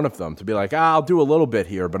smartest one of them to be like, I'll do a little bit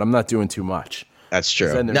here, but I'm not doing too much. That's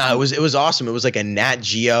true. No, it was awesome. It was like a Nat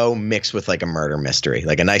Geo mixed with like a murder mystery,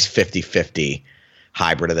 like a nice 50-50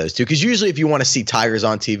 hybrid of those two. Because usually if you want to see tigers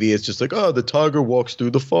on TV, it's just like, oh, the tiger walks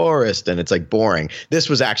through the forest, and it's like boring. This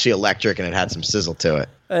was actually electric, and it had some sizzle to it.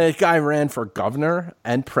 That guy ran for governor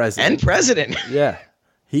and president. Yeah.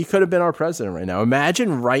 He could have been our president right now.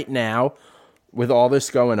 Imagine right now, with all this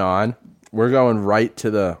going on, we're going right to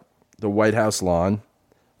the White House lawn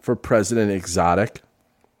for President Exotic.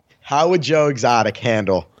 How would Joe Exotic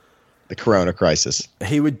handle the corona crisis?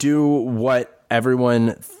 He would do what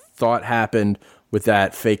everyone thought happened with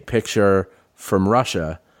that fake picture from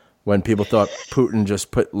Russia when people thought Putin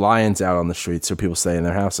just put lions out on the streets so people stay in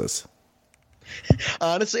their houses.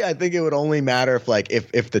 Honestly, I think it would only matter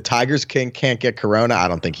if the Tigers can't get corona. I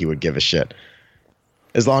don't think he would give a shit.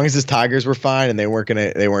 As long as his Tigers were fine and they weren't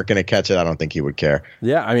gonna catch it, I don't think he would care.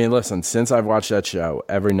 Yeah, I mean, listen, since I've watched that show,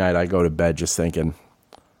 every night I go to bed just thinking,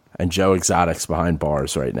 and Joe Exotic's behind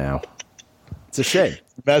bars right now. It's a shame.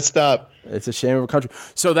 Messed up. It's a shame of a country.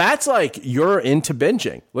 So that's like, you're into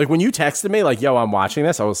binging. Like when you texted me, like, yo, I'm watching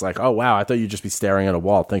this, I was like, oh, wow, I thought you'd just be staring at a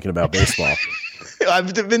wall thinking about baseball.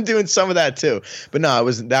 I've been doing some of that too, but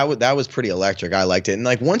no, that was pretty electric. I liked it, and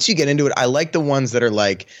like once you get into it, I like the ones that are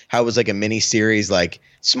like how it was like a mini series, like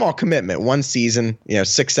small commitment, 1 season,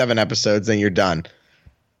 6-7 episodes, then you're done.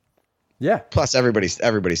 Yeah. Plus everybody's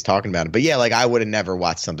talking about it, but yeah, like I would have never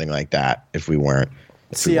watched something like that if we weren't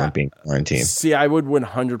being quarantined. See, I would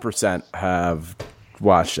 100% have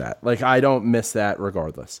watched that. Like I don't miss that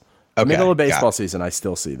regardless. Okay, middle of baseball season, I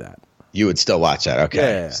still see that. You would still watch that,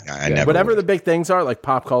 okay? Yeah. I never. Whatever the big things are, like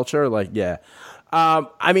pop culture, like yeah.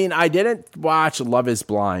 I mean, I didn't watch Love Is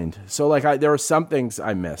Blind, so like there are some things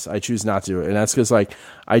I miss. I choose not to, and that's because like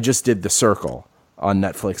I just did The Circle on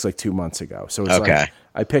Netflix like 2 months ago. So it's okay. Like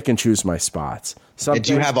I pick and choose my spots.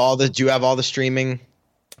 Do you have all the streaming?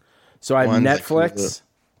 So I have Netflix, like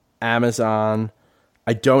Amazon.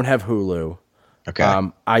 I don't have Hulu. Okay.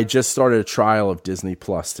 I just started a trial of Disney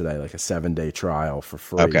Plus today, like a 7-day trial for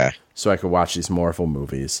free. Okay. So I could watch these Marvel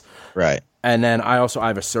movies. Right. And then I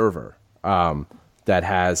have a server that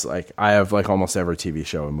has I have almost every TV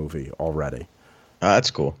show and movie already. That's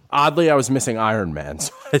cool. Oddly, I was missing Iron Man,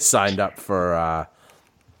 so I signed up for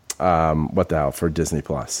for Disney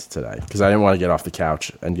Plus today because I didn't want to get off the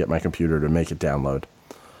couch and get my computer to make it download.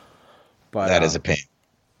 But that is a pain.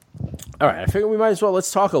 All right, I figure we might as well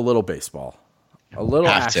let's talk a little baseball. A little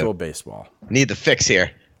actual baseball. Need the fix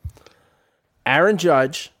here. Aaron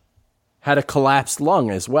Judge had a collapsed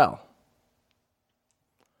lung as well.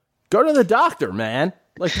 Go to the doctor, man.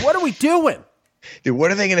 Like, what are we doing? Dude,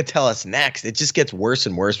 what are they going to tell us next? It just gets worse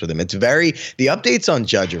and worse with him. The updates on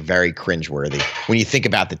Judge are very cringeworthy. When you think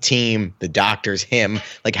about the team, the doctors, him,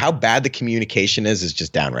 like how bad the communication is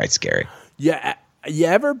just downright scary. Yeah. You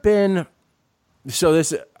ever been, so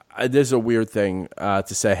this is a weird thing to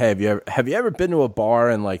say. Hey, have you ever been to a bar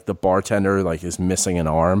and like the bartender is missing an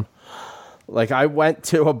arm? Like I went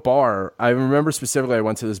to a bar. I remember specifically I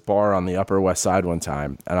went to this bar on the Upper West Side one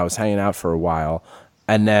time, and I was hanging out for a while,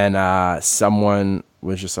 and then someone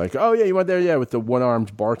was just like, "Oh yeah, you went there, yeah, with the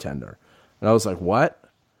one-armed bartender," and I was like, "What?"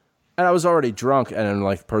 And I was already drunk, and then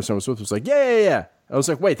the person I was with was like, "Yeah." I was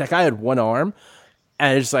like, "Wait, that guy had one arm?"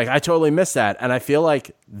 And it's like, I totally missed that. And I feel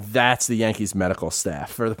like that's the Yankees medical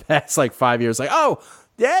staff for the past 5 years. Like, oh,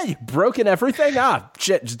 yeah, you've broken everything?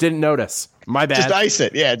 Shit, just didn't notice. My bad. Just ice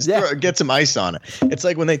it. Yeah, get some ice on it. It's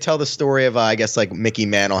like when they tell the story of, I guess, Mickey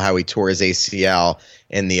Mantle, how he tore his ACL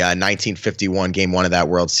in the 1951 Game 1 of that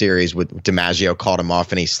World Series with DiMaggio called him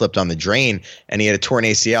off and he slipped on the drain and he had a torn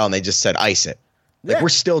ACL and they just said, ice it. We're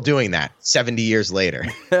still doing that 70 years later.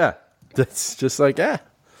 Yeah, that's just yeah.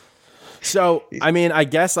 So, I mean, I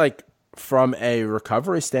guess from a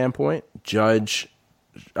recovery standpoint, Judge,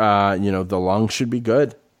 the lung should be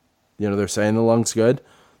good. They're saying the lung's good.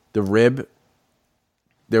 The rib,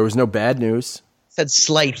 there was no bad news. Said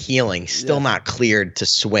slight healing, still not cleared to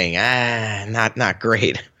swing. Not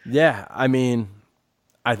great. Yeah, I mean,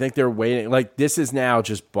 I think they're waiting. This is now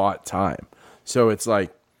just bought time. So it's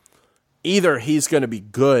either he's going to be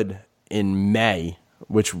good in May,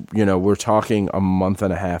 which, we're talking a month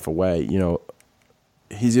and a half away.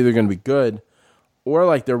 He's either going to be good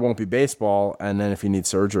or there won't be baseball. And then if he needs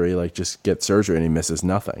surgery, just get surgery and he misses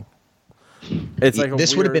nothing. It's like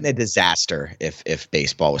this would have been a disaster if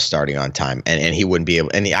baseball was starting on time, and he wouldn't be able.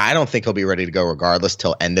 And I don't think he'll be ready to go regardless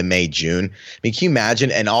till end of May, June. I mean, can you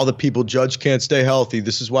imagine? And all the people, Judge can't stay healthy.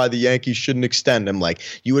 This is why the Yankees shouldn't extend him. Like,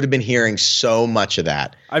 you would have been hearing so much of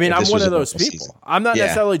that. I mean, I'm one of those people. Season. I'm not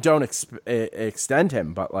necessarily don't extend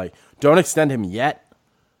him, but like don't extend him yet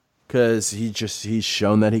because he's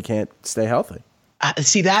shown that he can't stay healthy.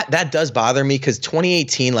 See, that does bother me because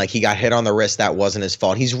 2018, like, he got hit on the wrist. That wasn't his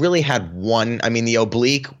fault. He's really had one. I mean, the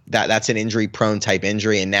oblique, that's an injury-prone type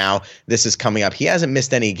injury, and now this is coming up. He hasn't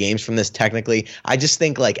missed any games from this technically. I just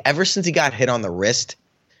think, like, ever since he got hit on the wrist,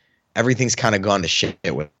 everything's kind of gone to shit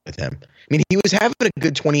with him. I mean, he was having a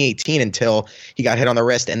good 2018 until he got hit on the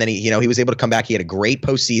wrist, and then he was able to come back. He had a great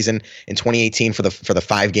postseason in 2018 for the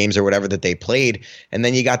 5 games or whatever that they played, and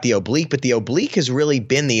then you got the oblique. But the oblique has really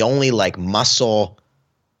been the only like muscle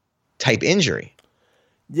type injury.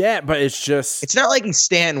 Yeah, but it's not like he's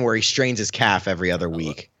Stanton where he strains his calf every other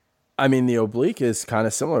week. I mean, the oblique is kind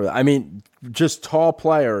of similar. I mean, just tall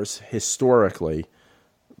players historically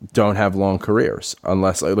don't have long careers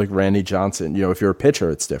unless like Randy Johnson. You know, if you're a pitcher,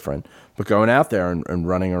 it's different. But going out there and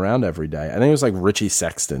running around every day, I think it was like Richie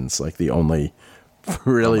Sexton's like the only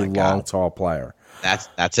really long, tall player.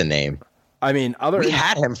 That's a name. I mean, we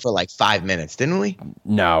had him for like 5 minutes, didn't we?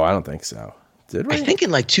 No, I don't think so. Did we? I think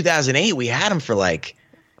in like 2008 we had him for like.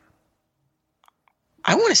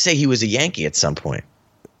 I want to say he was a Yankee at some point.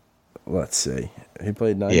 Let's see. He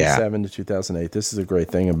played 97 to 2008. This is a great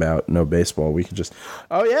thing about no baseball. We could just.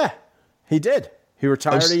 Oh yeah, he did. He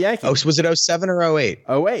retired a Yankee. Oh, was it 07 or 08?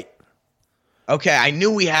 08. Okay, I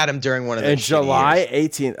knew we had him during one of those. In July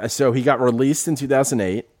 18th. So he got released in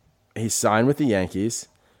 2008. He signed with the Yankees.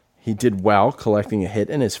 He did well, collecting a hit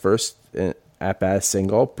in his first at-bat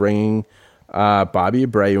single, bringing Bobby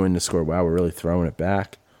Abreu in to score. Wow, we're really throwing it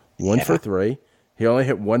back. 1 for 3. He only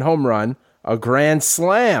hit 1 home run, a grand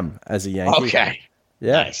slam as a Yankee. Okay.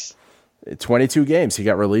 Yeah. Nice. 22 games. He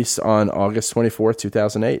got released on August 24th,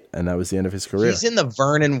 2008, and that was the end of his career. He's in the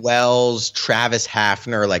Vernon Wells, Travis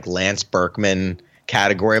Hafner, like Lance Berkman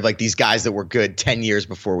category of like these guys that were good 10 years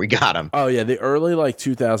before we got him. Oh, yeah. The early like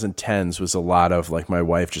 2010s was a lot of like my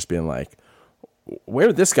wife just being like, where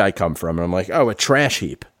did this guy come from? And I'm like, oh, a trash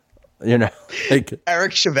heap. You know, like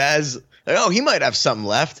Eric Chavez. Oh, he might have something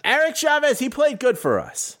left. Eric Chavez, he played good for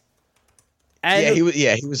us. And he was.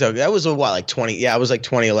 That was like 20. Yeah, it was like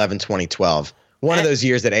 2011, 2012. One of those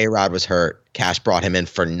years that A-Rod was hurt. Cash brought him in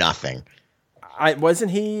for nothing.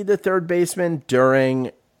 Wasn't he the third baseman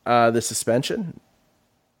during the suspension?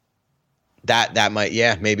 That might.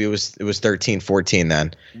 Yeah, maybe it was 13, 14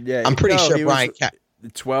 then. Yeah, I'm pretty sure Brian.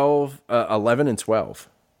 11 and 12.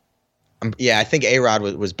 Yeah, I think A-Rod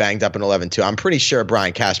was banged up in 11 too. I'm pretty sure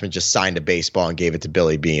Brian Cashman just signed a baseball and gave it to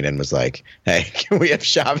Billy Beane and was like, "Hey, can we have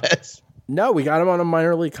Chavez?" No, we got him on a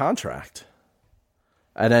minor league contract.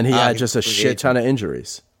 And then he had just a shit ton of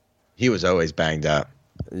injuries. He was always banged up.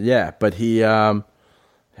 Yeah, but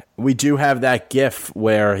we do have that gif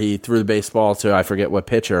where he threw the baseball to I forget what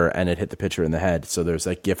pitcher and it hit the pitcher in the head. So there's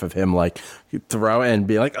that gif of him like throw and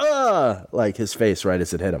be like, like his face right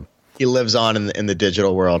as it hit him. He lives on in the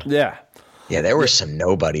digital world. Yeah. Yeah, there were some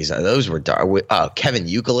nobodies. Those were dark. Kevin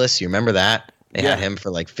Youkilis, you remember that? They had him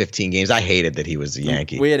for like 15 games. I hated that he was a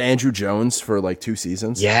Yankee. We had Andrew Jones for like 2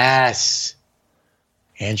 seasons. Yes.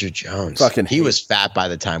 Andrew Jones. He was fat by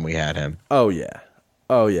the time we had him. Oh, yeah.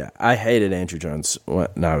 I hated Andrew Jones when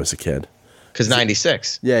I was a kid. Because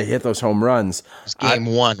 96. Yeah, he hit those home runs. It was game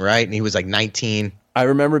 1, right? And he was like 19. I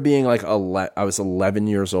remember being like, I was 11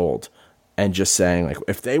 years old and just saying, like,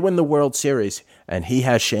 if they win the World Series and he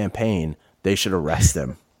has champagne, they should arrest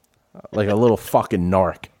him. Like a little fucking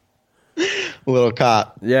narc. Little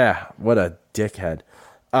cop. Yeah, what a dickhead.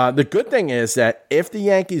 The good thing is that if the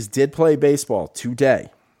Yankees did play baseball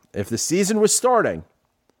today, if the season was starting,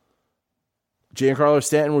 Giancarlo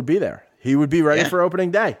Stanton would be there. He would be ready for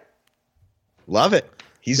opening day. Love it.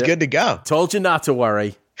 He's good to go. Told you not to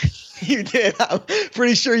worry. You did. I'm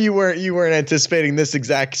pretty sure you weren't anticipating this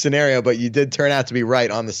exact scenario, but you did turn out to be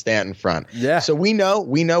right on the Stanton front. Yeah. So we know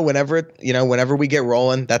whenever we get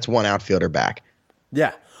rolling, that's one outfielder back.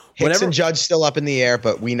 Yeah. Hicks and Judge still up in the air,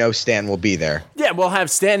 but we know Stanton will be there. Yeah, we'll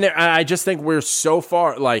have Stanton there. I just think we're so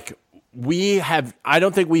far, like, I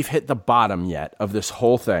don't think we've hit the bottom yet of this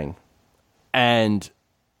whole thing. And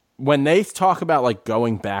when they talk about, like,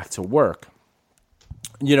 going back to work,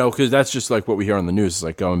 you know, because that's just, like, what we hear on the news is,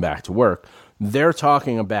 like, going back to work. They're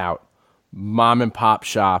talking about mom and pop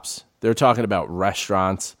shops. They're talking about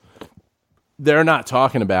restaurants. They're not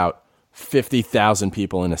talking about 50,000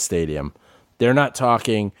 people in a stadium. They're not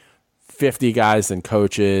talking 50 guys and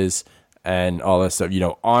coaches and all that stuff,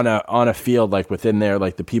 on a field, like within there,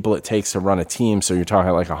 like the people it takes to run a team. So you're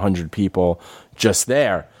talking like 100 people just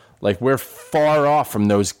there. Like we're far off from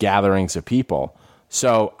those gatherings of people.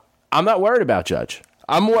 So I'm not worried about Judge.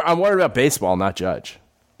 I'm worried about baseball, not Judge.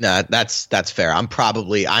 No, that's fair.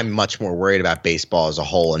 I'm much more worried about baseball as a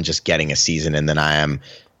whole and just getting a season in than I am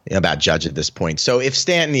about Judge at this point. So if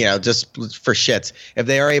Stanton, just for shits, if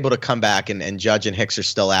they are able to come back and Judge and Hicks are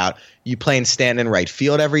still out, you playing Stanton in right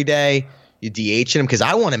field every day, you DHing him, because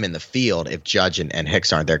I want him in the field if Judge and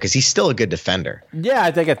Hicks aren't there, because he's still a good defender. Yeah, I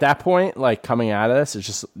think at that point, like coming out of this, it's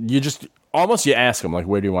just you ask him, like,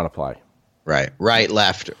 where do you want to play? Right,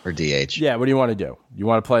 left, or DH. Yeah, what do you want to do? You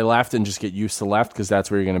want to play left and just get used to left because that's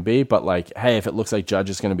where you're going to be. But like, hey, if it looks like Judge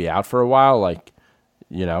is going to be out for a while, like,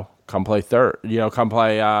 come play third. Come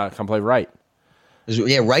play right.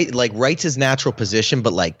 Yeah, right. Like right's his natural position,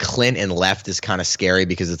 but like Clint and left is kind of scary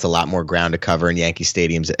because it's a lot more ground to cover, and Yankee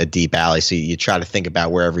Stadium's a deep alley. So you try to think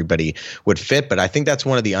about where everybody would fit. But I think that's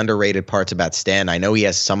one of the underrated parts about Stan. I know he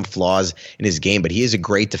has some flaws in his game, but he is a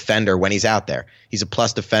great defender when he's out there. He's a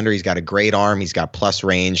plus defender. He's got a great arm. He's got plus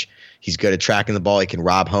range. He's good at tracking the ball. He can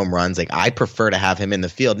rob home runs. Like I prefer to have him in the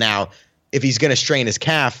field. Now, if he's going to strain his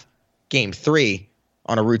calf, game 3.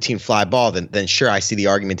 On a routine fly ball, then sure, I see the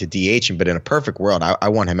argument to DH him. But in a perfect world, I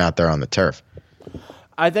want him out there on the turf.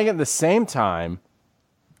 I think at the same time,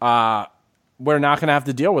 we're not going to have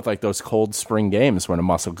to deal with like those cold spring games when a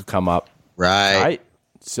muscle could come up. Right.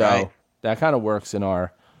 So that kind of works in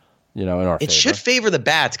our, in our favor. It should favor the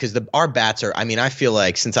bats because our bats are. I mean, I feel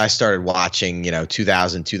like since I started watching,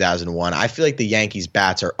 2000, 2001, I feel like the Yankees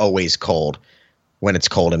bats are always cold when it's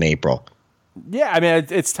cold in April. Yeah, I mean,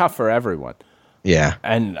 it's tough for everyone. Yeah.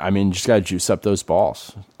 And, I mean, you just got to juice up those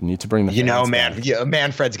balls. You need to bring the fans back. Yeah,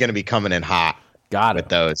 Manfred's going to be coming in hot. Got it. With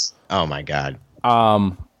those. Oh, my God.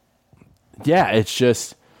 Yeah, it's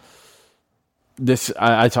just this.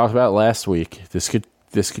 I talked about it last week. This could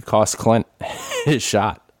cost Clint his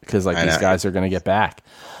shot because, like, these guys are going to get back.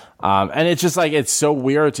 And it's just, like, it's so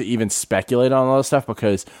weird to even speculate on all this stuff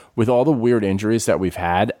because with all the weird injuries that we've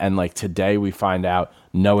had, and, like, today we find out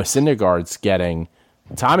Noah Syndergaard's getting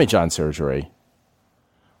Tommy John surgery.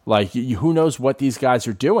 Like, who knows what these guys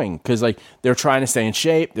are doing? Because, like, they're trying to stay in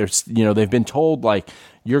shape. They've been told, like,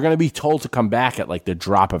 you're going to be told to come back at, like, the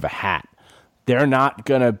drop of a hat. They're not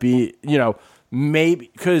going to be, maybe,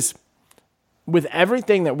 because with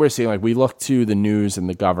everything that we're seeing, like, we look to the news and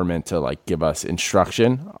the government to, like, give us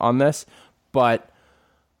instruction on this. But,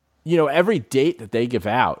 every date that they give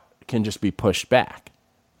out can just be pushed back.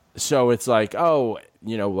 So it's like,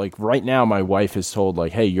 like right now my wife is told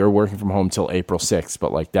like, hey, you're working from home till April 6th,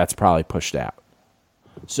 but like that's probably pushed out.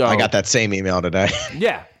 So I got that same email today.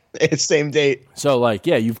 Yeah. It's same date. So like,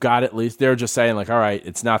 yeah, you've got at least, they're just saying like, all right,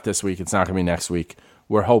 it's not this week. It's not going to be next week.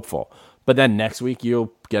 We're hopeful. But then next week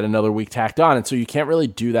you'll get another week tacked on. And so you can't really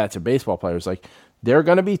do that to baseball players. Like they're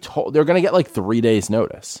going to be told, they're going to get like 3 days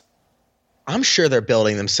notice. I'm sure they're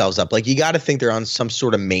building themselves up. Like you got to think they're on some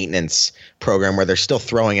sort of maintenance program where they're still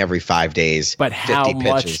throwing every 5 days. But how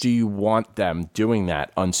much do you want them doing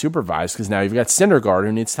that unsupervised? Because now you've got Syndergaard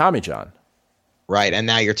who needs Tommy John. Right, and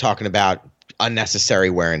now you're talking about unnecessary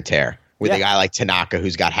wear and tear with a guy like Tanaka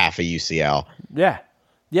who's got half a UCL. Yeah,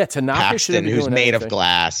 Tanaka Paxton who's made of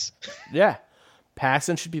glass. Yeah,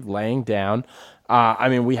 Paxton should be laying down. I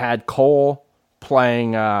mean, we had Cole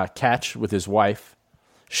playing catch with his wife.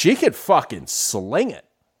 She could fucking sling it.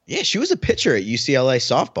 Yeah, she was a pitcher at UCLA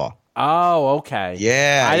softball. Oh, okay.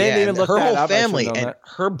 Yeah, I didn't even look her that whole up. family, and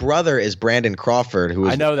her brother is Brandon Crawford, who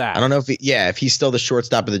is, I know that. I don't know if he's still the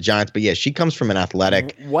shortstop of the Giants, but yeah, she comes from an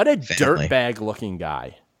athletic. What a family. dirtbag looking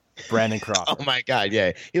guy, Brandon Crawford. Oh my God,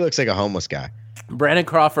 yeah, he looks like a homeless guy. Brandon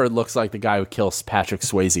Crawford looks like the guy who kills Patrick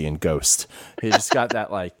Swayze in Ghost. He just got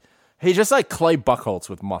that like, he's just like Clay Buchholz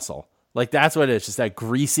with muscle. Like that's what it is, just that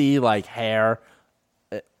greasy like hair.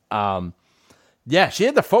 Yeah, she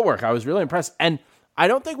had the footwork. I was really impressed. And I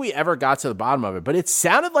don't think we ever got to the bottom of it, but it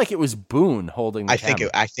sounded like it was Boone holding the camera.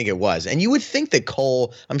 I think it was. And you would think that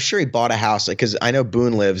Cole, I'm sure he bought a house, because I know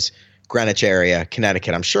Boone lives Greenwich area,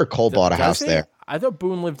 Connecticut. I'm sure Cole bought a house there. I thought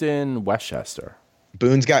Boone lived in Westchester.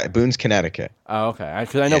 Boone's Connecticut. Oh, okay.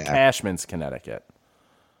 Because I know Cashman's Connecticut.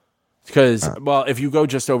 Because, well, if you go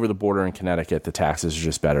just over the border in Connecticut, the taxes are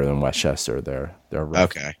just better than Westchester. They're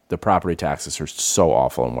okay. The property taxes are so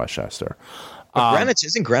awful in Westchester. But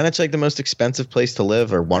isn't Greenwich like the most expensive place to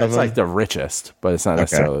live, or one of them? It's like the richest, but it's not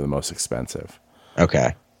necessarily the most expensive.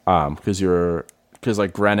 Okay. Because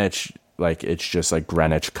like Greenwich, like it's just like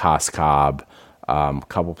Greenwich, Coscob,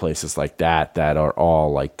 couple places like that are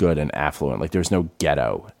all like good and affluent. Like there's no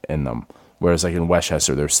ghetto in them. Whereas like in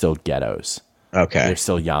Westchester, there's still ghettos. Okay. They're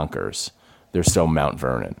still Yonkers. They're still Mount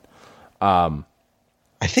Vernon. I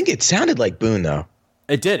think it sounded like Boone, though.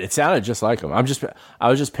 It did. It sounded just like him. I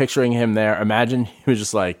was just picturing him there. Imagine he was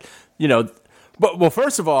just like, well,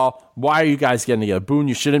 first of all, why are you guys getting together? Boone,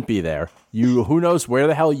 you shouldn't be there. Who knows where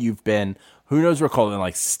the hell you've been? Who knows where Colton?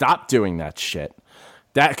 Like, stop doing that shit.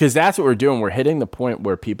 Because that's what we're doing. We're hitting the point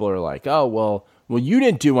where people are like, oh, well, you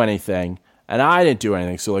didn't do anything, and I didn't do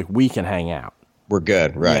anything, so like we can hang out. We're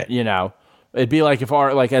good, right? It'd be like if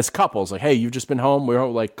as couples, like, hey, you've just been home, we're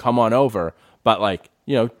like, come on over. But like,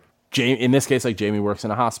 Jamie, in this case, like Jamie works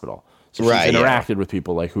in a hospital. So she's interacted with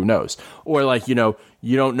people, like, who knows? Or like, you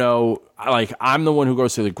don't know, like, I'm the one who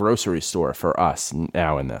goes to the grocery store for us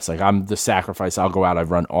now in this. Like, I'm the sacrifice. I'll go out.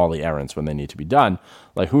 I've run all the errands when they need to be done.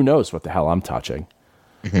 Like, who knows what the hell I'm touching?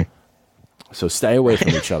 Mm-hmm. So stay away from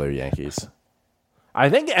each other, Yankees. I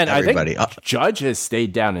think Judge has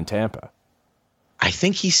stayed down in Tampa. I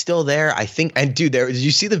think he's still there. Dude, did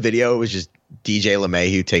you see the video? It was just DJ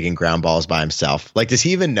LeMahieu taking ground balls by himself. Like, does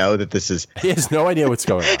he even know that this is? He has no idea what's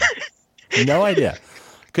going on. No idea.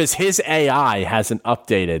 Because his AI hasn't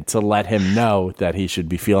updated to let him know that he should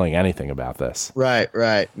be feeling anything about this.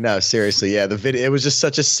 Right. No, seriously. Yeah, the video, it was just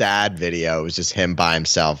such a sad video. It was just him by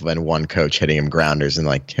himself and one coach hitting him grounders and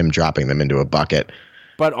like him dropping them into a bucket.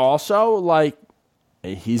 But also, like,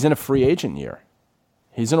 he's in a free agent year.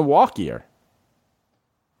 He's in a walk year.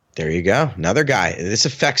 There you go. Another guy. This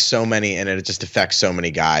affects so many, and it just affects so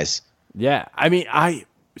many guys. Yeah. I mean,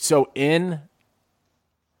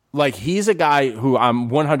 he's a guy who I'm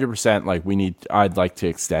 100% like, I'd like to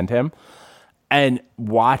extend him. And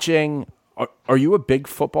watching, are you a big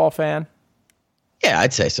football fan? Yeah,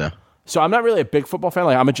 I'd say so. So I'm not really a big football fan.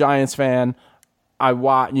 Like, I'm a Giants fan. I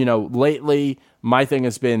watch, lately my thing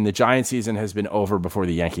has been the Giants season has been over before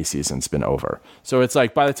the Yankee season's been over. So it's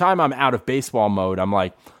like, by the time I'm out of baseball mode, I'm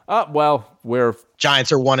like, oh, well, we're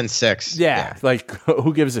Giants are 1-6. Yeah. Like,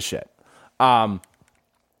 who gives a shit? But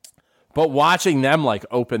watching them like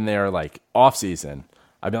open their like off season,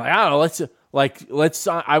 I'd be like, I don't know, let's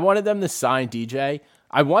I wanted them to sign DJ.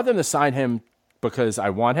 I want them to sign him because I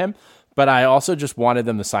want him, but I also just wanted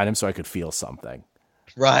them to sign him so I could feel something.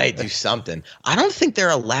 Right, do something. I don't think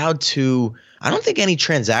any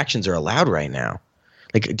transactions are allowed right now.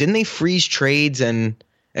 Like, didn't they freeze trades and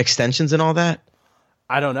extensions and all that?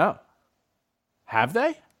 I don't know. Have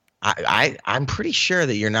they? I'm pretty sure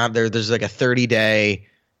that you're not there. There's like a 30-day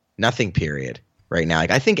nothing period right now.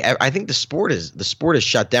 Like, I think the sport is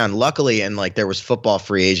shut down. Luckily, and like there was football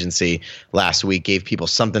free agency last week, gave people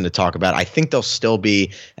something to talk about. I think there'll still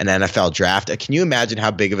be an NFL draft. Can you imagine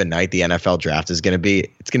how big of a night the NFL draft is going to be?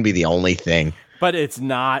 It's going to be the only thing. But it's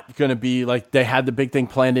not going to be like they had the big thing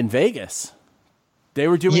planned in Vegas. They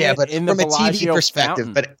were doing it in the Bellagio from a TV perspective,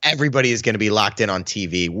 fountain. But everybody is going to be locked in on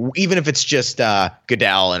TV, even if it's just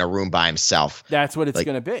Goodell in a room by himself. That's what it's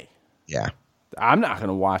going to be. Yeah. I'm not going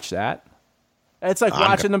to watch that. It's like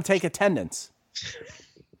watching them take attendance.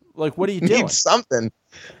 Like, what are you doing? Need something.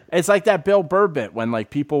 It's like that Bill Burr bit when like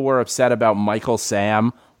people were upset about Michael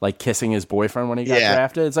Sam like kissing his boyfriend when he got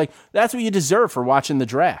drafted. It's like, that's what you deserve for watching the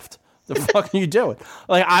draft. The fuck are you doing?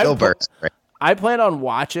 Like, I plan on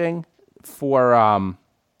watching for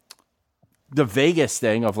the Vegas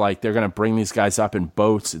thing of like they're going to bring these guys up in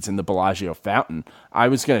boats. It's in the Bellagio fountain. I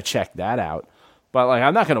was going to check that out. But like,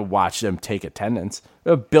 I'm not going to watch them take attendance.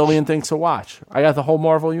 There are a billion things to watch. I got the whole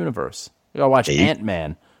Marvel universe. You got to watch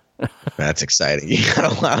Ant-Man. That's exciting. You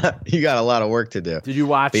got a lot of work to do. Did you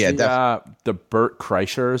watch the Bert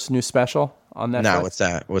Kreischer's new special on Netflix? No,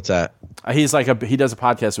 what's that? He does a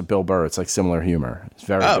podcast with Bill Burr. It's like similar humor. It's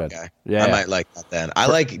very good. Okay. Yeah, I might like that then. I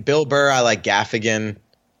like Bill Burr. I like Gaffigan.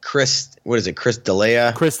 Chris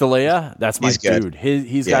D'Elia? Chris D'Elia. That's my dude.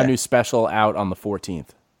 He's got a new special out on the 14th.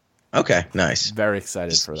 Okay, nice. Very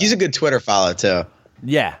excited for that. He's a good Twitter follow too.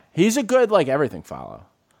 Yeah, he's a good like everything follow.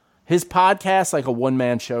 His podcast, like a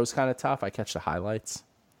one-man show, is kind of tough. I catch the highlights,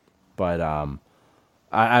 but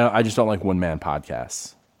I just don't like one-man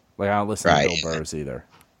podcasts. Like, I don't listen to Bill Burr's either.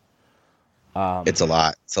 It's a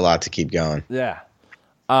lot. It's a lot to keep going. Yeah.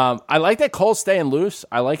 I like that Cole's staying loose.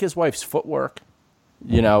 I like his wife's footwork.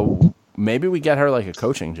 Maybe we get her like a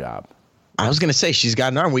coaching job. I was gonna say she's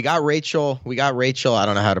got an arm. We got Rachel. I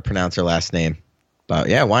don't know how to pronounce her last name, but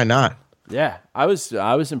yeah, why not? Yeah, I was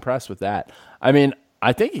impressed with that. I mean,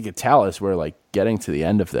 I think you could tell us we're like getting to the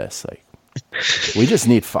end of this. Like, we just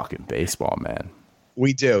need fucking baseball, man.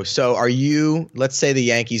 We do. So let's say the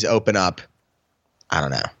Yankees open up, I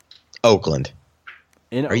don't know, Oakland.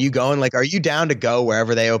 Are you going? Like, are you down to go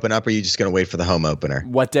wherever they open up, or are you just going to wait for the home opener?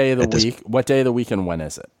 What day of the week? What day of the week and when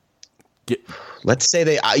is it? Let's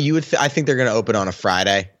say I think they're going to open on a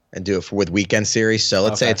Friday. and do it with weekend series. So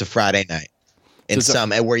let's say it's a Friday night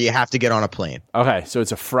where you have to get on a plane. Okay, so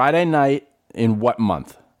it's a Friday night in what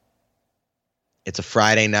month? It's a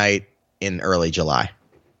Friday night in early July.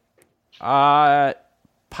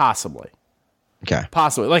 Possibly. Okay.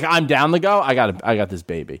 Possibly. Like, I'm down to go. I got this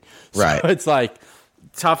baby. So right. It's like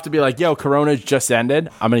tough to be like, yo, Corona just ended.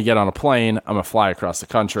 I'm going to get on a plane. I'm going to fly across the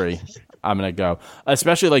country. I'm going to go.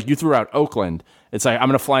 Especially like you threw out Oakland. It's like I'm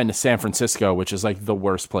going to fly into San Francisco, which is like the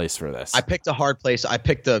worst place for this. I picked a hard place. I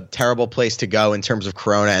picked a terrible place to go in terms of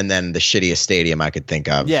Corona, and then the shittiest stadium I could think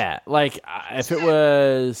of. Yeah. Like if it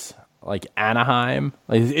was like Anaheim,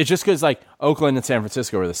 like it's just because like Oakland and San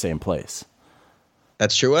Francisco are the same place.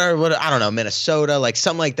 That's true. What I don't know, Minnesota, like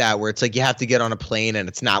something like that, where it's like you have to get on a plane and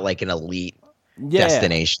it's not like an elite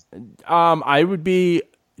destination. I would be,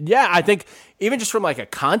 I think even just from like a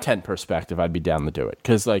content perspective, I'd be down to do it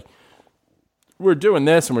because like we're doing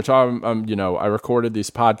this and we're talking. I recorded these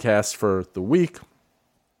podcasts for the week,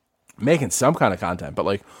 making some kind of content, but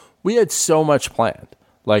like we had so much planned,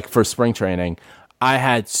 like for spring training. I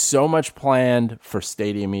had so much planned for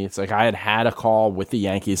stadium meets. Like I had a call with the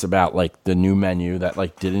Yankees about like the new menu that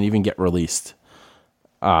like didn't even get released.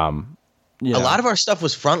 A lot of our stuff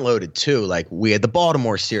was front loaded too. Like we had the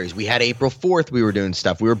Baltimore series. We had April 4th. We were doing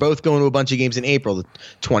stuff. We were both going to a bunch of games in April, the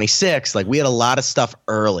 26th. Like we had a lot of stuff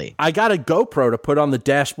early. I got a GoPro to put on the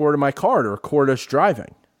dashboard of my car to record us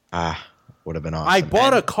driving. Would have been awesome. I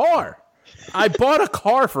bought a car. I bought a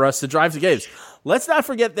car for us to drive to games. Let's not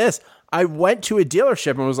forget this. I went to a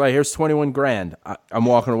dealership and was like, here's $21,000. I'm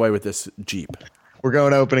walking away with this Jeep. We're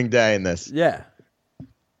going opening day in this. Yeah.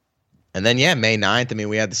 And then, May 9th, I mean,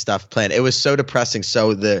 we had the stuff planned. It was so depressing.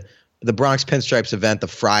 So the Bronx Pinstripes event, the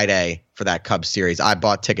Friday for that Cubs series, I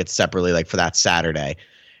bought tickets separately, like for that Saturday.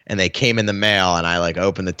 And they came in the mail, and I like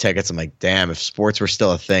opened the tickets. I'm like, damn, if sports were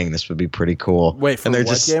still a thing, this would be pretty cool. Wait, for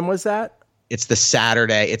what game was that? It's the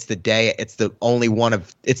Saturday. It's the day. It's the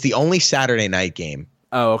only Saturday night game.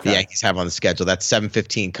 Oh, okay. The Yankees have on the schedule. That's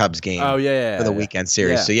 7:15 Cubs game. Oh, yeah, for the weekend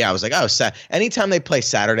series. Yeah. So I was like, anytime they play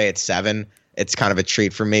Saturday at 7, it's kind of a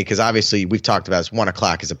treat for me because obviously we've talked about this, 1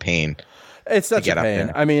 o'clock is a pain. It's such a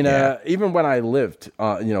pain. I mean, even when I lived,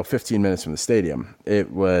 15 minutes from the stadium,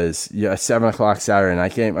 it was a 7 o'clock Saturday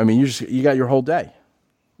night game. I mean, you got your whole day.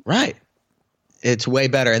 Right. It's way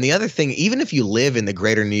better. And the other thing, even if you live in the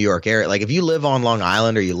greater New York area, like if you live on Long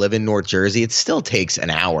Island or you live in North Jersey, it still takes an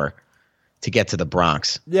hour to get to the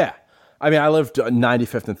Bronx. Yeah. I mean, I lived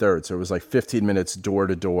 95th and 3rd, so it was like 15 minutes door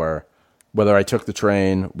to door. Whether I took the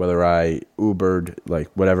train, whether I Ubered, like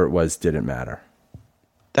whatever it was, didn't matter.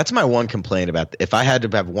 That's my one complaint about, if I had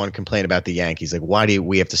to have one complaint about the Yankees, like why do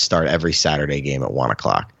we have to start every Saturday game at 1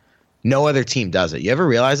 o'clock? No other team does it. You ever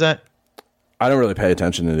realize that? I don't really pay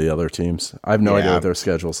attention to the other teams. I have no idea what their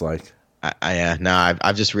schedule's like.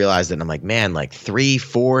 I've just realized it. And I'm like, man, like 3,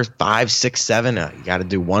 4, 5, 6, 7. You got to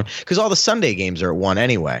do 1 because all the Sunday games are at 1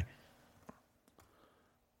 anyway.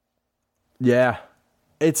 Yeah,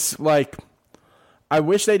 it's like I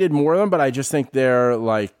wish they did more of them, but I just think they're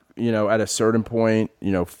like at a certain point,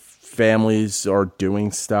 families are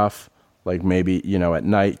doing stuff like maybe at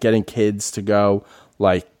night, getting kids to go.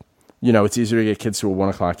 Like it's easier to get kids to a 1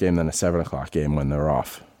 o'clock game than a 7 o'clock game when they're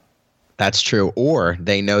off. That's true. Or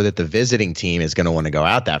they know that the visiting team is going to want to go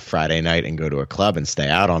out that Friday night and go to a club and stay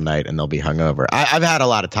out all night, and they'll be hungover. I've had a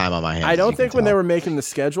lot of time on my hands. I don't think when they were making the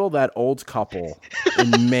schedule, that old couple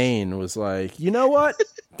in Maine was like, you know what?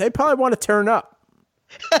 They probably want to turn up.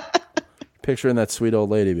 Picturing that sweet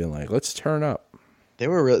old lady being like, let's turn up. They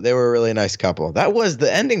were a really nice couple. The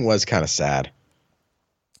ending was kind of sad.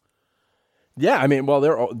 Yeah, I mean, well,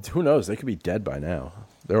 who knows? They could be dead by now.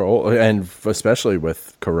 They're old, and especially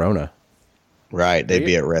with Corona. Right, they'd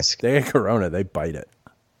be at risk. They get Corona, they bite it.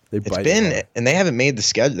 And they haven't made the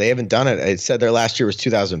schedule. They haven't done it. It said their last year was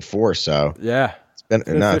 2004. So yeah,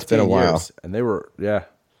 it's been a while. Years, and they were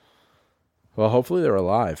Well, hopefully they're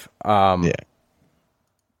alive.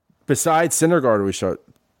 Besides Syndergaard, we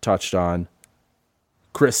touched on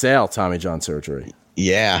Chris Sale, Tommy John surgery.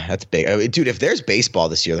 Yeah, that's big. I mean, dude, if there's baseball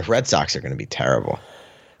this year, the Red Sox are going to be terrible.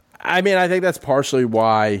 I mean, I think that's partially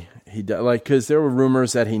why he because there were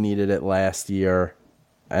rumors that he needed it last year,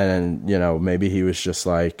 and maybe he was just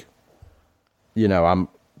like,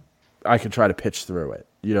 I could try to pitch through it.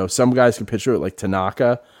 Some guys can pitch through it, like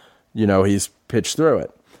Tanaka. He's pitched through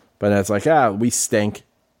it, but it's like, we stink.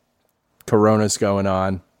 Corona's going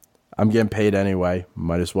on. I'm getting paid anyway.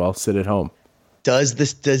 Might as well sit at home. Does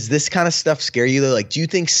this kind of stuff scare you though? Like, do you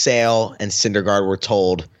think Sale and Syndergaard were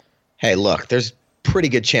told, hey, look, there's pretty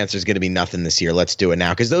good chance there's going to be nothing this year. Let's do it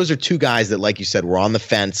now. Because those are two guys that, like you said, were on the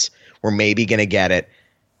fence. We're maybe going to get it.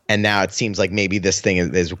 And now it seems like maybe this thing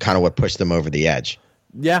is kind of what pushed them over the edge.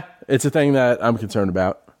 Yeah, it's a thing that I'm concerned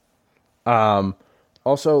about.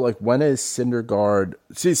 Also, like, when is Syndergaard?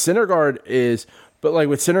 See, Syndergaard is, but like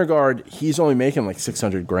with Syndergaard, he's only making like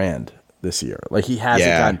 $600,000 this year. Like, he hasn't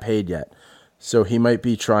gotten paid yet, so he might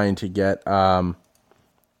be trying to get. Well,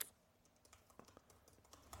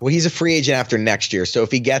 he's a free agent after next year, so if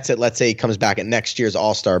he gets it, let's say he comes back at next year's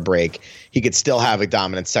All-Star break, he could still have a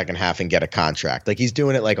dominant second half and get a contract. Like, he's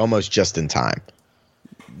doing it like almost just in time.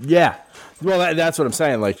 Yeah, well, that's what I'm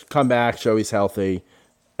saying. Like, come back, show he's healthy.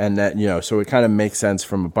 And that, you know, so it kind of makes sense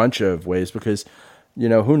from a bunch of ways because, you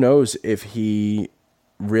know, who knows if he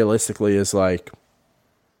realistically is like,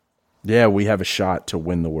 yeah, we have a shot to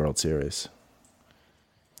win the World Series.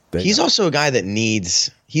 He's also a guy that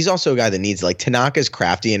needs like Tanaka's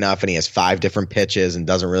crafty enough and he has 5 different pitches and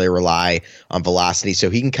doesn't really rely on velocity. So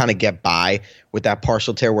he can kind of get by with that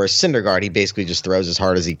partial tear, whereas Syndergaard, he basically just throws as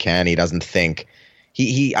hard as he can. He doesn't think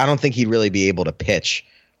I don't think he'd really be able to pitch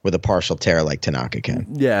with a partial tear like Tanaka can.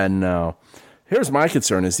 Yeah, no. Here's my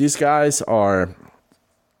concern is these guys are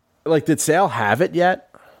like, did Sale have it yet?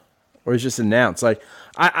 Or is it just announced? Like,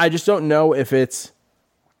 I just don't know if it's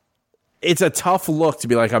a tough look to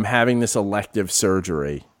be like, I'm having this elective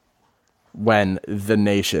surgery when the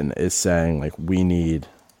nation is saying like, we need.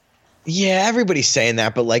 Yeah, everybody's saying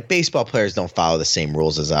that, but like baseball players don't follow the same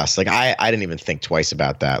rules as us. Like I didn't even think twice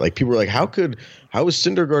about that. Like people were like, how is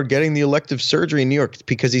Syndergaard getting the elective surgery in New York?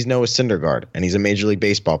 Because he's Noah Syndergaard and he's a Major League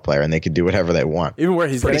Baseball player and they could do whatever they want. Even where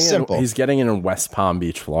he's getting it in West Palm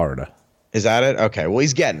Beach, Florida. Is that it? Okay, well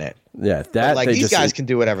he's getting it. Yeah, that like these guys can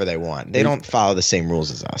do whatever they want. They don't follow the same rules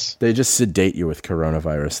as us. They just sedate you with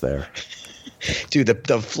coronavirus there. Dude,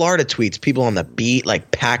 the Florida tweets, people on the beat like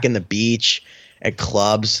packing the beach at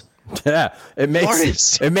clubs. Yeah, it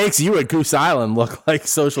makes you at Goose Island look like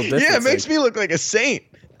social distancing. Yeah, it makes me look like a saint.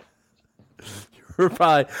 We're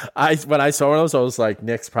probably when I saw one of those, I was like,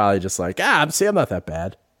 Nick's probably just like, I'm not that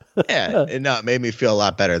bad. Yeah, it made me feel a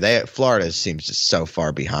lot better. Florida seems just so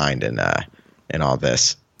far behind in all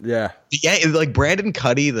this. Yeah, like Brandon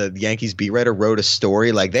Cuddy, the Yankees beat writer, wrote a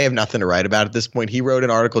story. Like they have nothing to write about at this point. He wrote an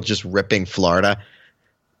article just ripping Florida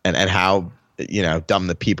and how, you know, dumb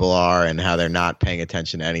the people are and how they're not paying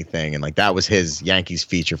attention to anything. And like that was his Yankees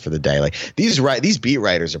feature for the day. Like these beat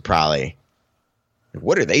writers are probably,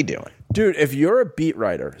 what are they doing? Dude, if you're a beat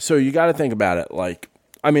writer, so you got to think about it. Like,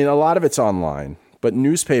 I mean, a lot of it's online, but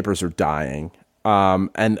newspapers are dying.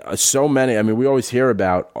 And so many, I mean, we always hear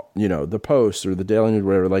about, you know, the Post or the Daily News,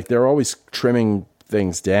 whatever, like they're always trimming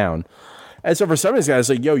things down. And so for some of these guys,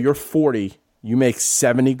 like, yo, you're 40, you make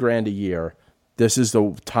 $70,000 a year. This is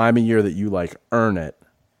the time of year that you like earn it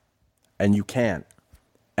and you can't.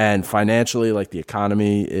 And financially, like the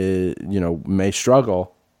economy is, you know, may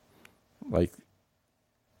struggle. Like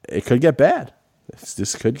it could get bad.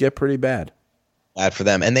 This could get pretty bad. Bad for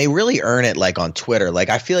them. And they really earn it like on Twitter. Like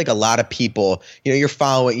I feel like a lot of people, you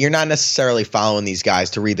know, you're not necessarily following these guys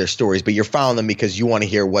to read their stories, but you're following them because you want to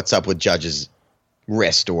hear what's up with Judge's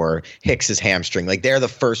wrist or Hicks's hamstring. Like they're the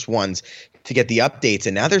first ones to get the updates,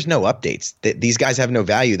 and now there's no updates. These guys have no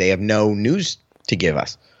value. They have no news to give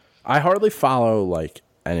us. I hardly follow like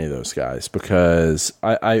any of those guys because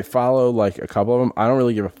I follow like a couple of them. I don't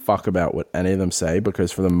really give a fuck about what any of them say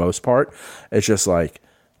because for the most part, it's just like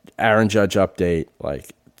Aaron Judge update,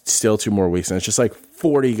 like still 2 more weeks, and it's just like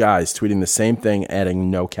 40 guys tweeting the same thing, adding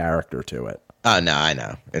no character to it. Oh no, I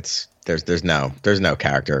know. There's no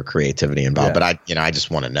character or creativity involved, but I just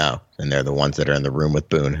want to know, and they're the ones that are in the room with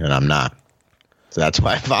Boone, and I'm not. So that's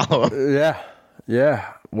why I follow him.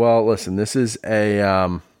 Yeah. Well, listen, this is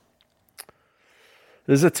a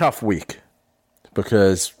tough week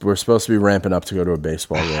because we're supposed to be ramping up to go to a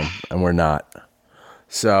baseball game, and we're not.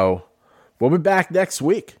 So we'll be back next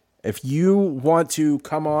week. If you want to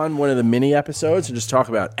come on one of the mini episodes and just talk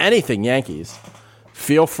about anything Yankees,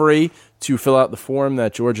 feel free to fill out the form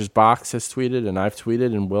that George's Box has tweeted and I've tweeted,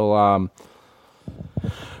 and we're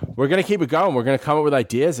going to keep it going. We're going to come up with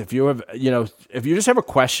ideas. If you just have a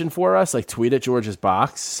question for us, like tweet at George's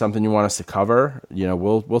Box, something you want us to cover, you know,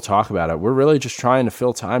 we'll talk about it. We're really just trying to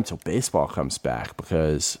fill time till baseball comes back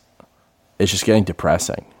because it's just getting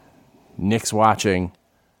depressing. Nick's watching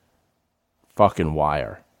fucking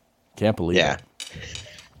Wire. Can't believe it.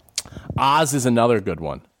 Oz is another good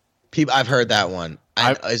one. I've heard that one.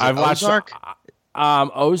 I've watched Ozark.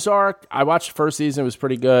 Ozark. I watched the first season; it was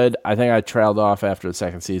pretty good. I think I trailed off after the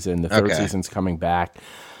second season. The third season's coming back.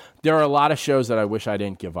 There are a lot of shows that I wish I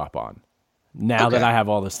didn't give up on. Now that I have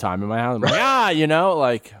all this time in my house, I'm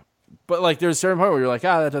like, but there's a certain point where you're like,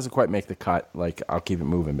 that doesn't quite make the cut. Like, I'll keep it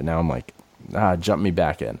moving. But now I'm like, jump me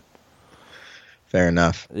back in. Fair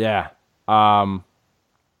enough. Yeah.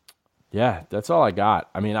 Yeah, that's all I got.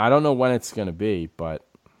 I mean, I don't know when it's going to be, but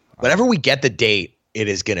whenever we get the date, it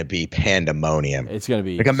is going to be pandemonium. It's going to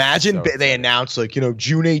be like, imagine so they announce like,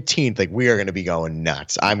 June 18th, like we are going to be going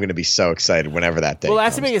nuts. I'm going to be so excited whenever that day Well,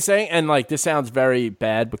 that's comes. the biggest thing. And like, this sounds very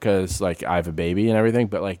bad because like I have a baby and everything,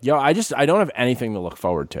 but like, I don't have anything to look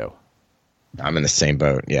forward to. I'm in the same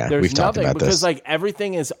boat. Yeah. There's We've talked about because this. like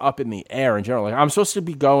everything is up in the air in general. Like I'm supposed to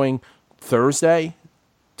be going Thursday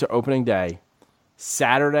to opening day,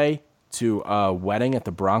 Saturday to a wedding at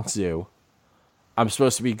the Bronx Zoo. I'm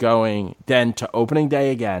supposed to be going then to opening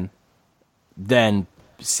day again, then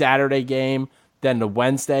Saturday game, then the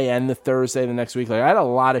Wednesday and the Thursday the next week. Like I had a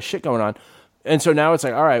lot of shit going on. And so now it's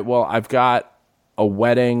like, all right, well, I've got a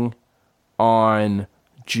wedding on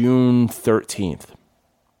June 13th.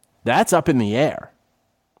 That's up in the air.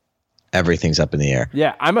 Everything's up in the air.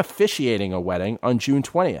 Yeah, I'm officiating a wedding on June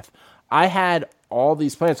 20th. I had all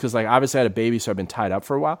these plans because, like, obviously I had a baby, so I've been tied up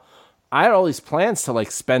for a while. I had all these plans to,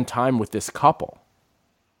 like, spend time with this couple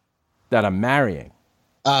that I'm marrying.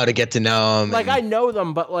 Oh, to get to know them. Like, I know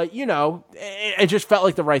them, but, like, it just felt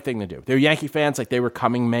like the right thing to do. They're Yankee fans. Like, they were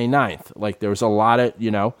coming May 9th. Like, there was a lot of,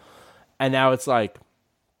 and now it's like,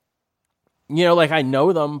 like, I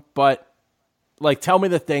know them, but, like, tell me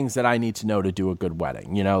the things that I need to know to do a good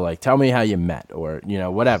wedding. Like, tell me how you met or,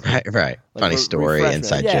 whatever. Right. Like, Funny story,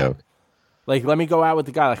 inside joke. Like, let me go out with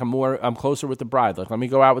the guy. Like, I'm closer with the bride. Like, let me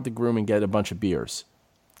go out with the groom and get a bunch of beers.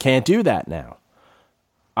 Can't do that now.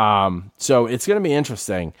 So it's going to be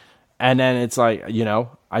interesting. And then it's like, I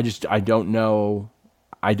don't know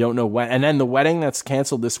when. And then the wedding that's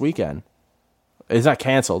canceled this weekend is not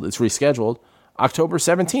canceled. It's rescheduled. October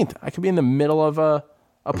 17th. I could be in the middle of a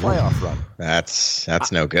playoff run.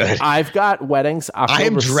 That's no good. I've got weddings. I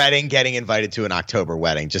am dreading getting invited to an October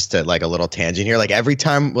wedding. Just to like a little tangent here. Like every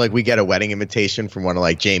time like we get a wedding invitation from one of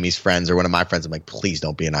like Jamie's friends or one of my friends, I'm like, please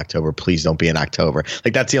don't be in October. Please don't be in October.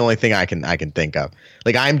 Like that's the only thing I can think of.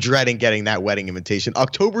 Like I'm dreading getting that wedding invitation.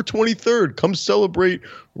 October 23rd, come celebrate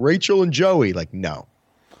Rachel and Joey. Like no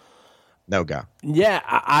go. Yeah,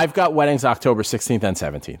 I've got weddings October 16th and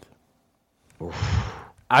 17th.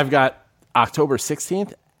 I've got October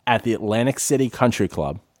 16th at the Atlantic City Country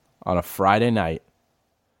Club on a Friday night.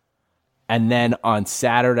 And then on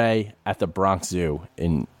Saturday at the Bronx Zoo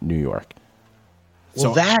in New York.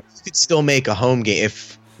 Well, that could still make a home game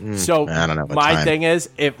if... So I don't know. My thing is,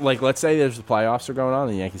 if like let's say there's the playoffs are going on,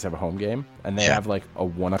 and the Yankees have a home game, and they have like a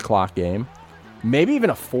 1:00 game, maybe even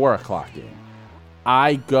a 4:00 game.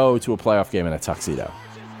 I go to a playoff game in a tuxedo.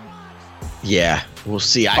 Yeah, we'll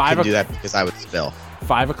see. I can do that because I would spill.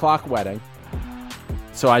 5:00 wedding.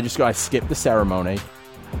 So I just go. I skip the ceremony.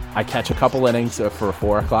 I catch a couple innings for a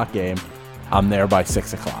 4:00 game. I'm there by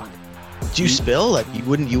 6:00. Do you spill? Like you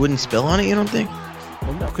wouldn't spill on it? You don't think?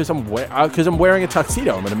 Well, no, because I'm wearing a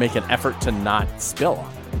tuxedo. I'm going to make an effort to not spill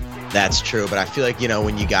on it. That's true, but I feel like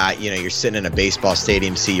when you got you're sitting in a baseball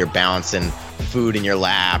stadium, see you're balancing food in your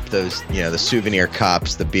lap, those the souvenir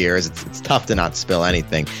cups, the beers. It's tough to not spill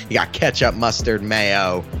anything. You got ketchup, mustard,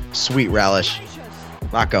 mayo, sweet relish.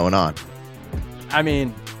 A lot going on. I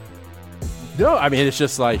mean, no. I mean, it's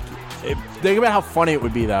just like think about how funny it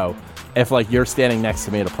would be though if like you're standing next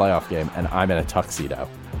to me at a playoff game and I'm in a tuxedo.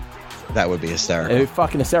 That would be hysterical. It'd be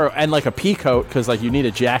fucking hysterical. And like a pea coat, because like you need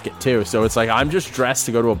a jacket too. So it's like I'm just dressed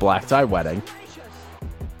to go to a black tie wedding.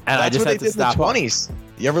 And that's I just what had they to did in the stop. 20s.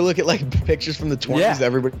 You ever look at like pictures from the 20s? Yeah.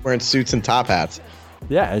 Everybody wearing suits and top hats.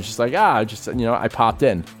 Yeah, it's just like, I popped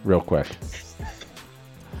in real quick.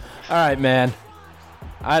 All right, man.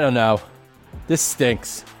 I don't know. This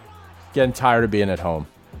stinks. Getting tired of being at home.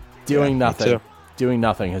 Doing nothing. Doing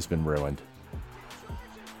nothing has been ruined.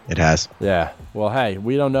 It has. Yeah. Well, hey,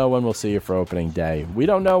 we don't know when we'll see you for opening day. We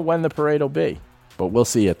don't know when the parade will be, but we'll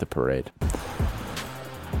see you at the parade.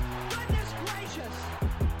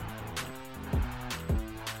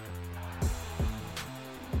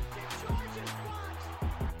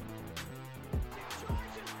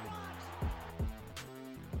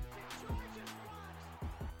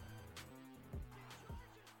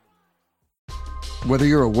 Whether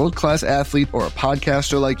you're a world-class athlete or a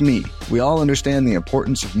podcaster like me, we all understand the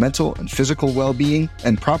importance of mental and physical well-being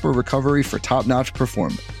and proper recovery for top-notch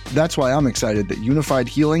performance. That's why I'm excited that Unified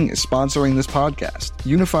Healing is sponsoring this podcast.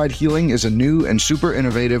 Unified Healing is a new and super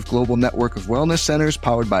innovative global network of wellness centers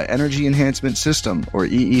powered by Energy Enhancement System, or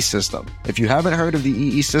EE System. If you haven't heard of the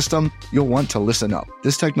EE System, you'll want to listen up.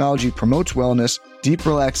 This technology promotes wellness, deep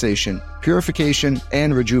relaxation, purification,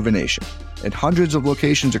 and rejuvenation. In hundreds of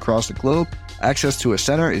locations across the globe, access to a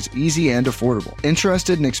center is easy and affordable.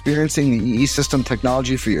 Interested in experiencing the EE System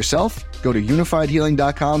technology for yourself? Go to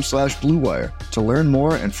unifiedhealing.com/bluewire to learn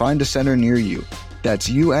more and find a center near you. That's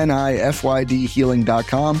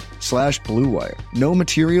unifydhealing.com/bluewire. No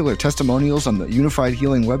material or testimonials on the Unified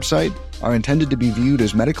Healing website are intended to be viewed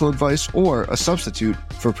as medical advice or a substitute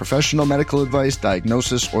for professional medical advice,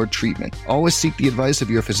 diagnosis, or treatment. Always seek the advice of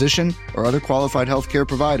your physician or other qualified healthcare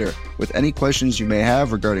provider with any questions you may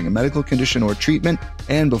have regarding a medical condition or treatment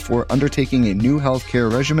and before undertaking a new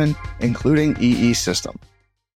healthcare regimen, including EE System.